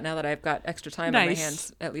doing that now that I've got extra time on my Nice.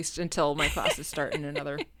 hands, at least until my classes start in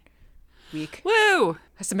another week. woo!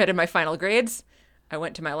 I submitted my final grades. I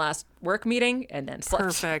went to my last work meeting and then slept,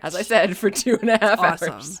 Perfect. as I said, for 2.5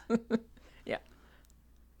 Awesome. hours. Yeah.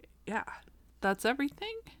 Yeah, that's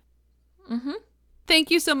everything. Thank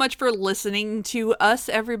you so much for listening to us,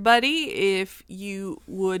 everybody. If you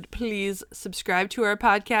would please subscribe to our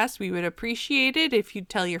podcast, we would appreciate it. If you'd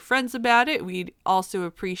tell your friends about it, we'd also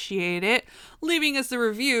appreciate it. Leaving us a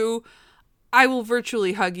review, I will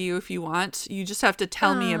virtually hug you if you want. You just have to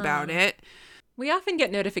tell me about it. We often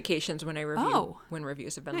get notifications when I review Oh, when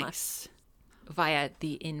reviews have been left Nice. via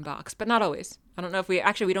the inbox, but not always. I don't know if we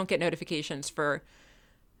don't get notifications for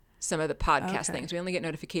some of the podcast Okay. things. We only get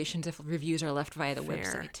notifications if reviews are left via the Fair.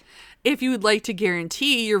 website. If you would like to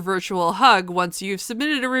guarantee your virtual hug once you've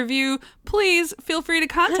submitted a review, please feel free to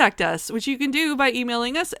contact us, which you can do by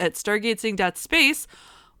emailing us at stargatesing.space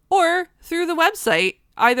or through the website,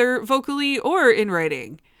 either vocally or in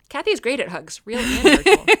writing. Kathy's great at hugs, real and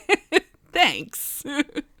virtual. Thanks.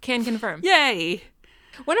 Can confirm. Yay.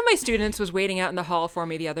 One of my students was waiting out in the hall for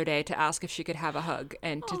me the other day to ask if she could have a hug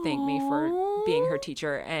and to thank me for being her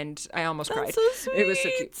teacher, and I almost cried. so It was so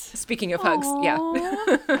cute. sweet. Speaking of hugs, yeah.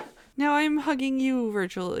 Aw. Now I'm hugging you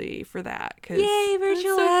virtually for that. 'Cause Yay,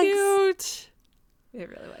 virtual that's so hugs. cute. It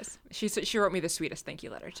really was. She wrote me the sweetest thank you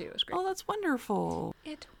letter too. It was great. Oh, that's wonderful.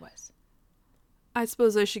 It was. I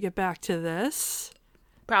suppose I should get back to this.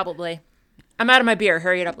 Probably. I'm out of my beer.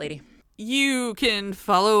 Hurry it up, lady. You can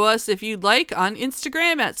follow us if you'd like on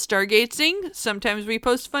Instagram at Stargatesing. Sometimes we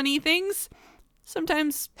post funny things.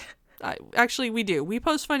 Sometimes, actually, we do. We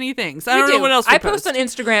post funny things. I don't know what else we I post on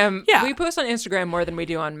Instagram. Yeah. We post on Instagram more than we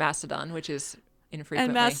do on Mastodon, which is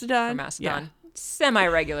infrequently. Mastodon, For Mastodon. yeah.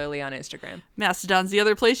 Semi-regularly on Instagram. Mastodon's the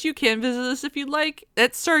other place you can visit us if you'd like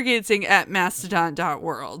at Stargatesing at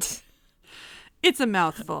mastodon.world. It's a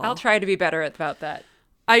mouthful. I'll try to be better about that.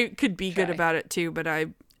 I could be good Try. about it too, but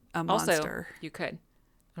I'm a Also, monster. you could.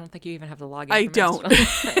 I don't think you even have the login. I for don't.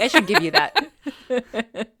 Mastodon. I should give you that.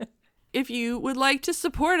 If you would like to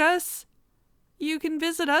support us, you can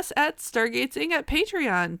visit us at Stargatesing at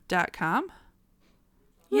patreon.com.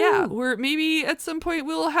 Yeah, where maybe at some point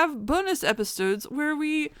we'll have bonus episodes where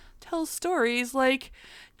we tell stories like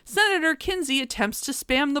Senator Kinsey attempts to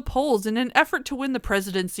spam the polls in an effort to win the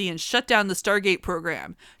presidency and shut down the Stargate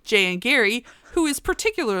program. Jay and Gary, who is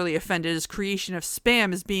particularly offended his creation of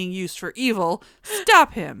spam is being used for evil,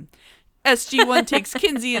 stop him. SG1 takes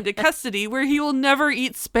Kinsey into custody where he will never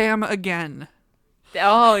eat spam again.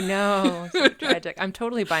 Oh, no. So tragic. I'm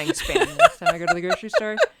totally buying spam next time I go to the grocery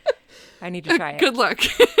store. I need to try it. Good luck.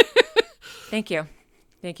 Thank you.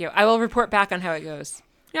 Thank you. I will report back on how it goes.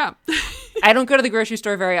 Yeah. I don't go to the grocery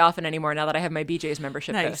store very often anymore now that I have my BJ's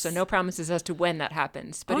membership, though. Nice. So no promises as to when that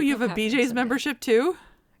happens. But Oh, it you will have a happen BJ's someday. membership too?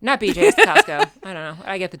 Not BJ's, Costco. I don't know.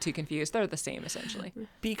 I get the two confused. They're the same, essentially.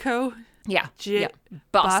 Bico? Yeah. J- Yeah.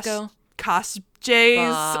 Bosco. Cos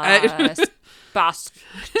J's. Boss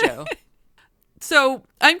Joe. So,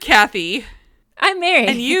 I'm Kathy, I'm Mary.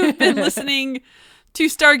 and you've been listening to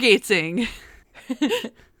Stargatesing.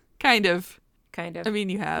 Kind of. Kind of. I mean,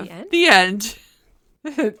 you have. The end?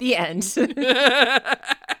 The end. The end.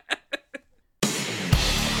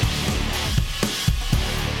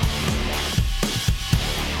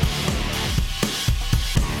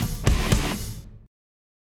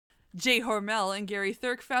 Jay Hormel and Gary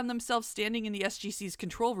Teal'c found themselves standing in the SGC's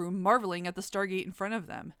control room, marveling at the Stargate in front of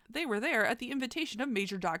them. They were there at the invitation of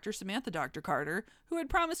Major Dr. Samantha Dr. Carter, who had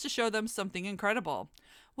promised to show them something incredible.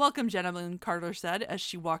 "Welcome, gentlemen," Carter said as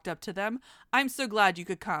she walked up to them. "I'm so glad you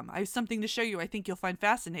could come. I have something to show you I think you'll find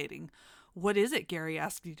fascinating." "What is it?" Gary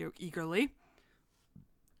asked eagerly.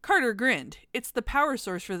 Carter grinned. "It's the power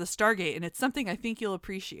source for the Stargate, and it's something I think you'll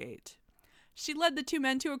appreciate." She led the two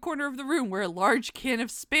men to a corner of the room where a large can of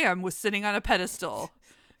Spam was sitting on a pedestal.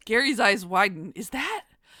 Gary's eyes widened. "Is that?"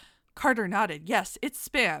 Carter nodded. Yes, it's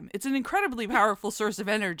spam. It's an incredibly powerful source of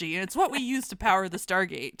energy, and it's what we use to power the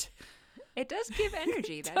Stargate. It does give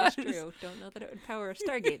energy. That is true. Don't know that it would power a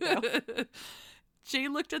Stargate, though. Jay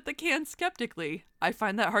looked at the can skeptically. I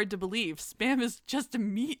find that hard to believe. Spam is just a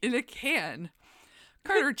meat in a can.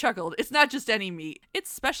 Carter chuckled. It's not just any meat.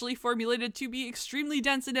 It's specially formulated to be extremely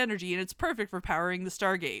dense in energy, and it's perfect for powering the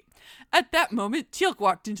Stargate. At that moment, Teal'c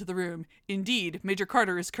walked into the room. Indeed, Major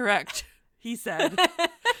Carter is correct, he said.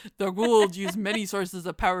 The Goa'uld use many sources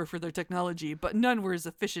of power for their technology, but none were as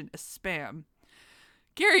efficient as spam.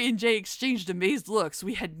 Gary and Jay exchanged amazed looks.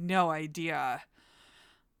 We had no idea.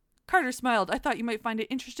 Carter smiled. I thought you might find it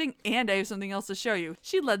interesting, and I have something else to show you.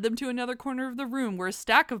 She led them to another corner of the room where a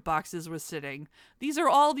stack of boxes was sitting. These are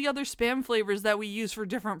all the other spam flavors that we use for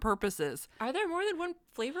different purposes. Are there more than one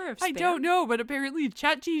flavor of spam? I don't know, but apparently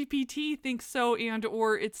ChatGPT thinks so, and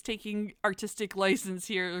or it's taking artistic license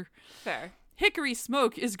here. Fair. Hickory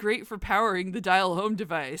smoke is great for powering the dial home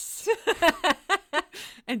device.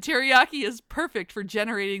 And teriyaki is perfect for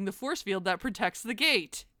generating the force field that protects the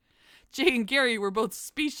gate. Jay and Gary were both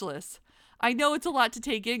speechless. I know it's a lot to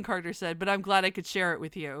take in, Carter said, but I'm glad I could share it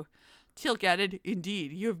with you. Teal'c added,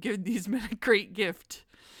 indeed, you have given these men a great gift.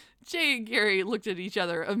 Jay and Gary looked at each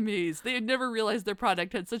other, amazed. They had never realized their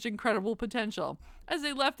product had such incredible potential. As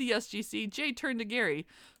they left the SGC, Jay turned to Gary.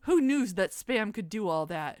 Who knew that spam could do all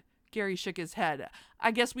that? Gary shook his head.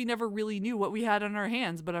 I guess we never really knew what we had on our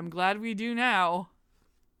hands, but I'm glad we do now.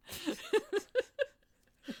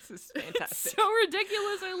 This is fantastic. So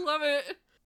ridiculous. I love it.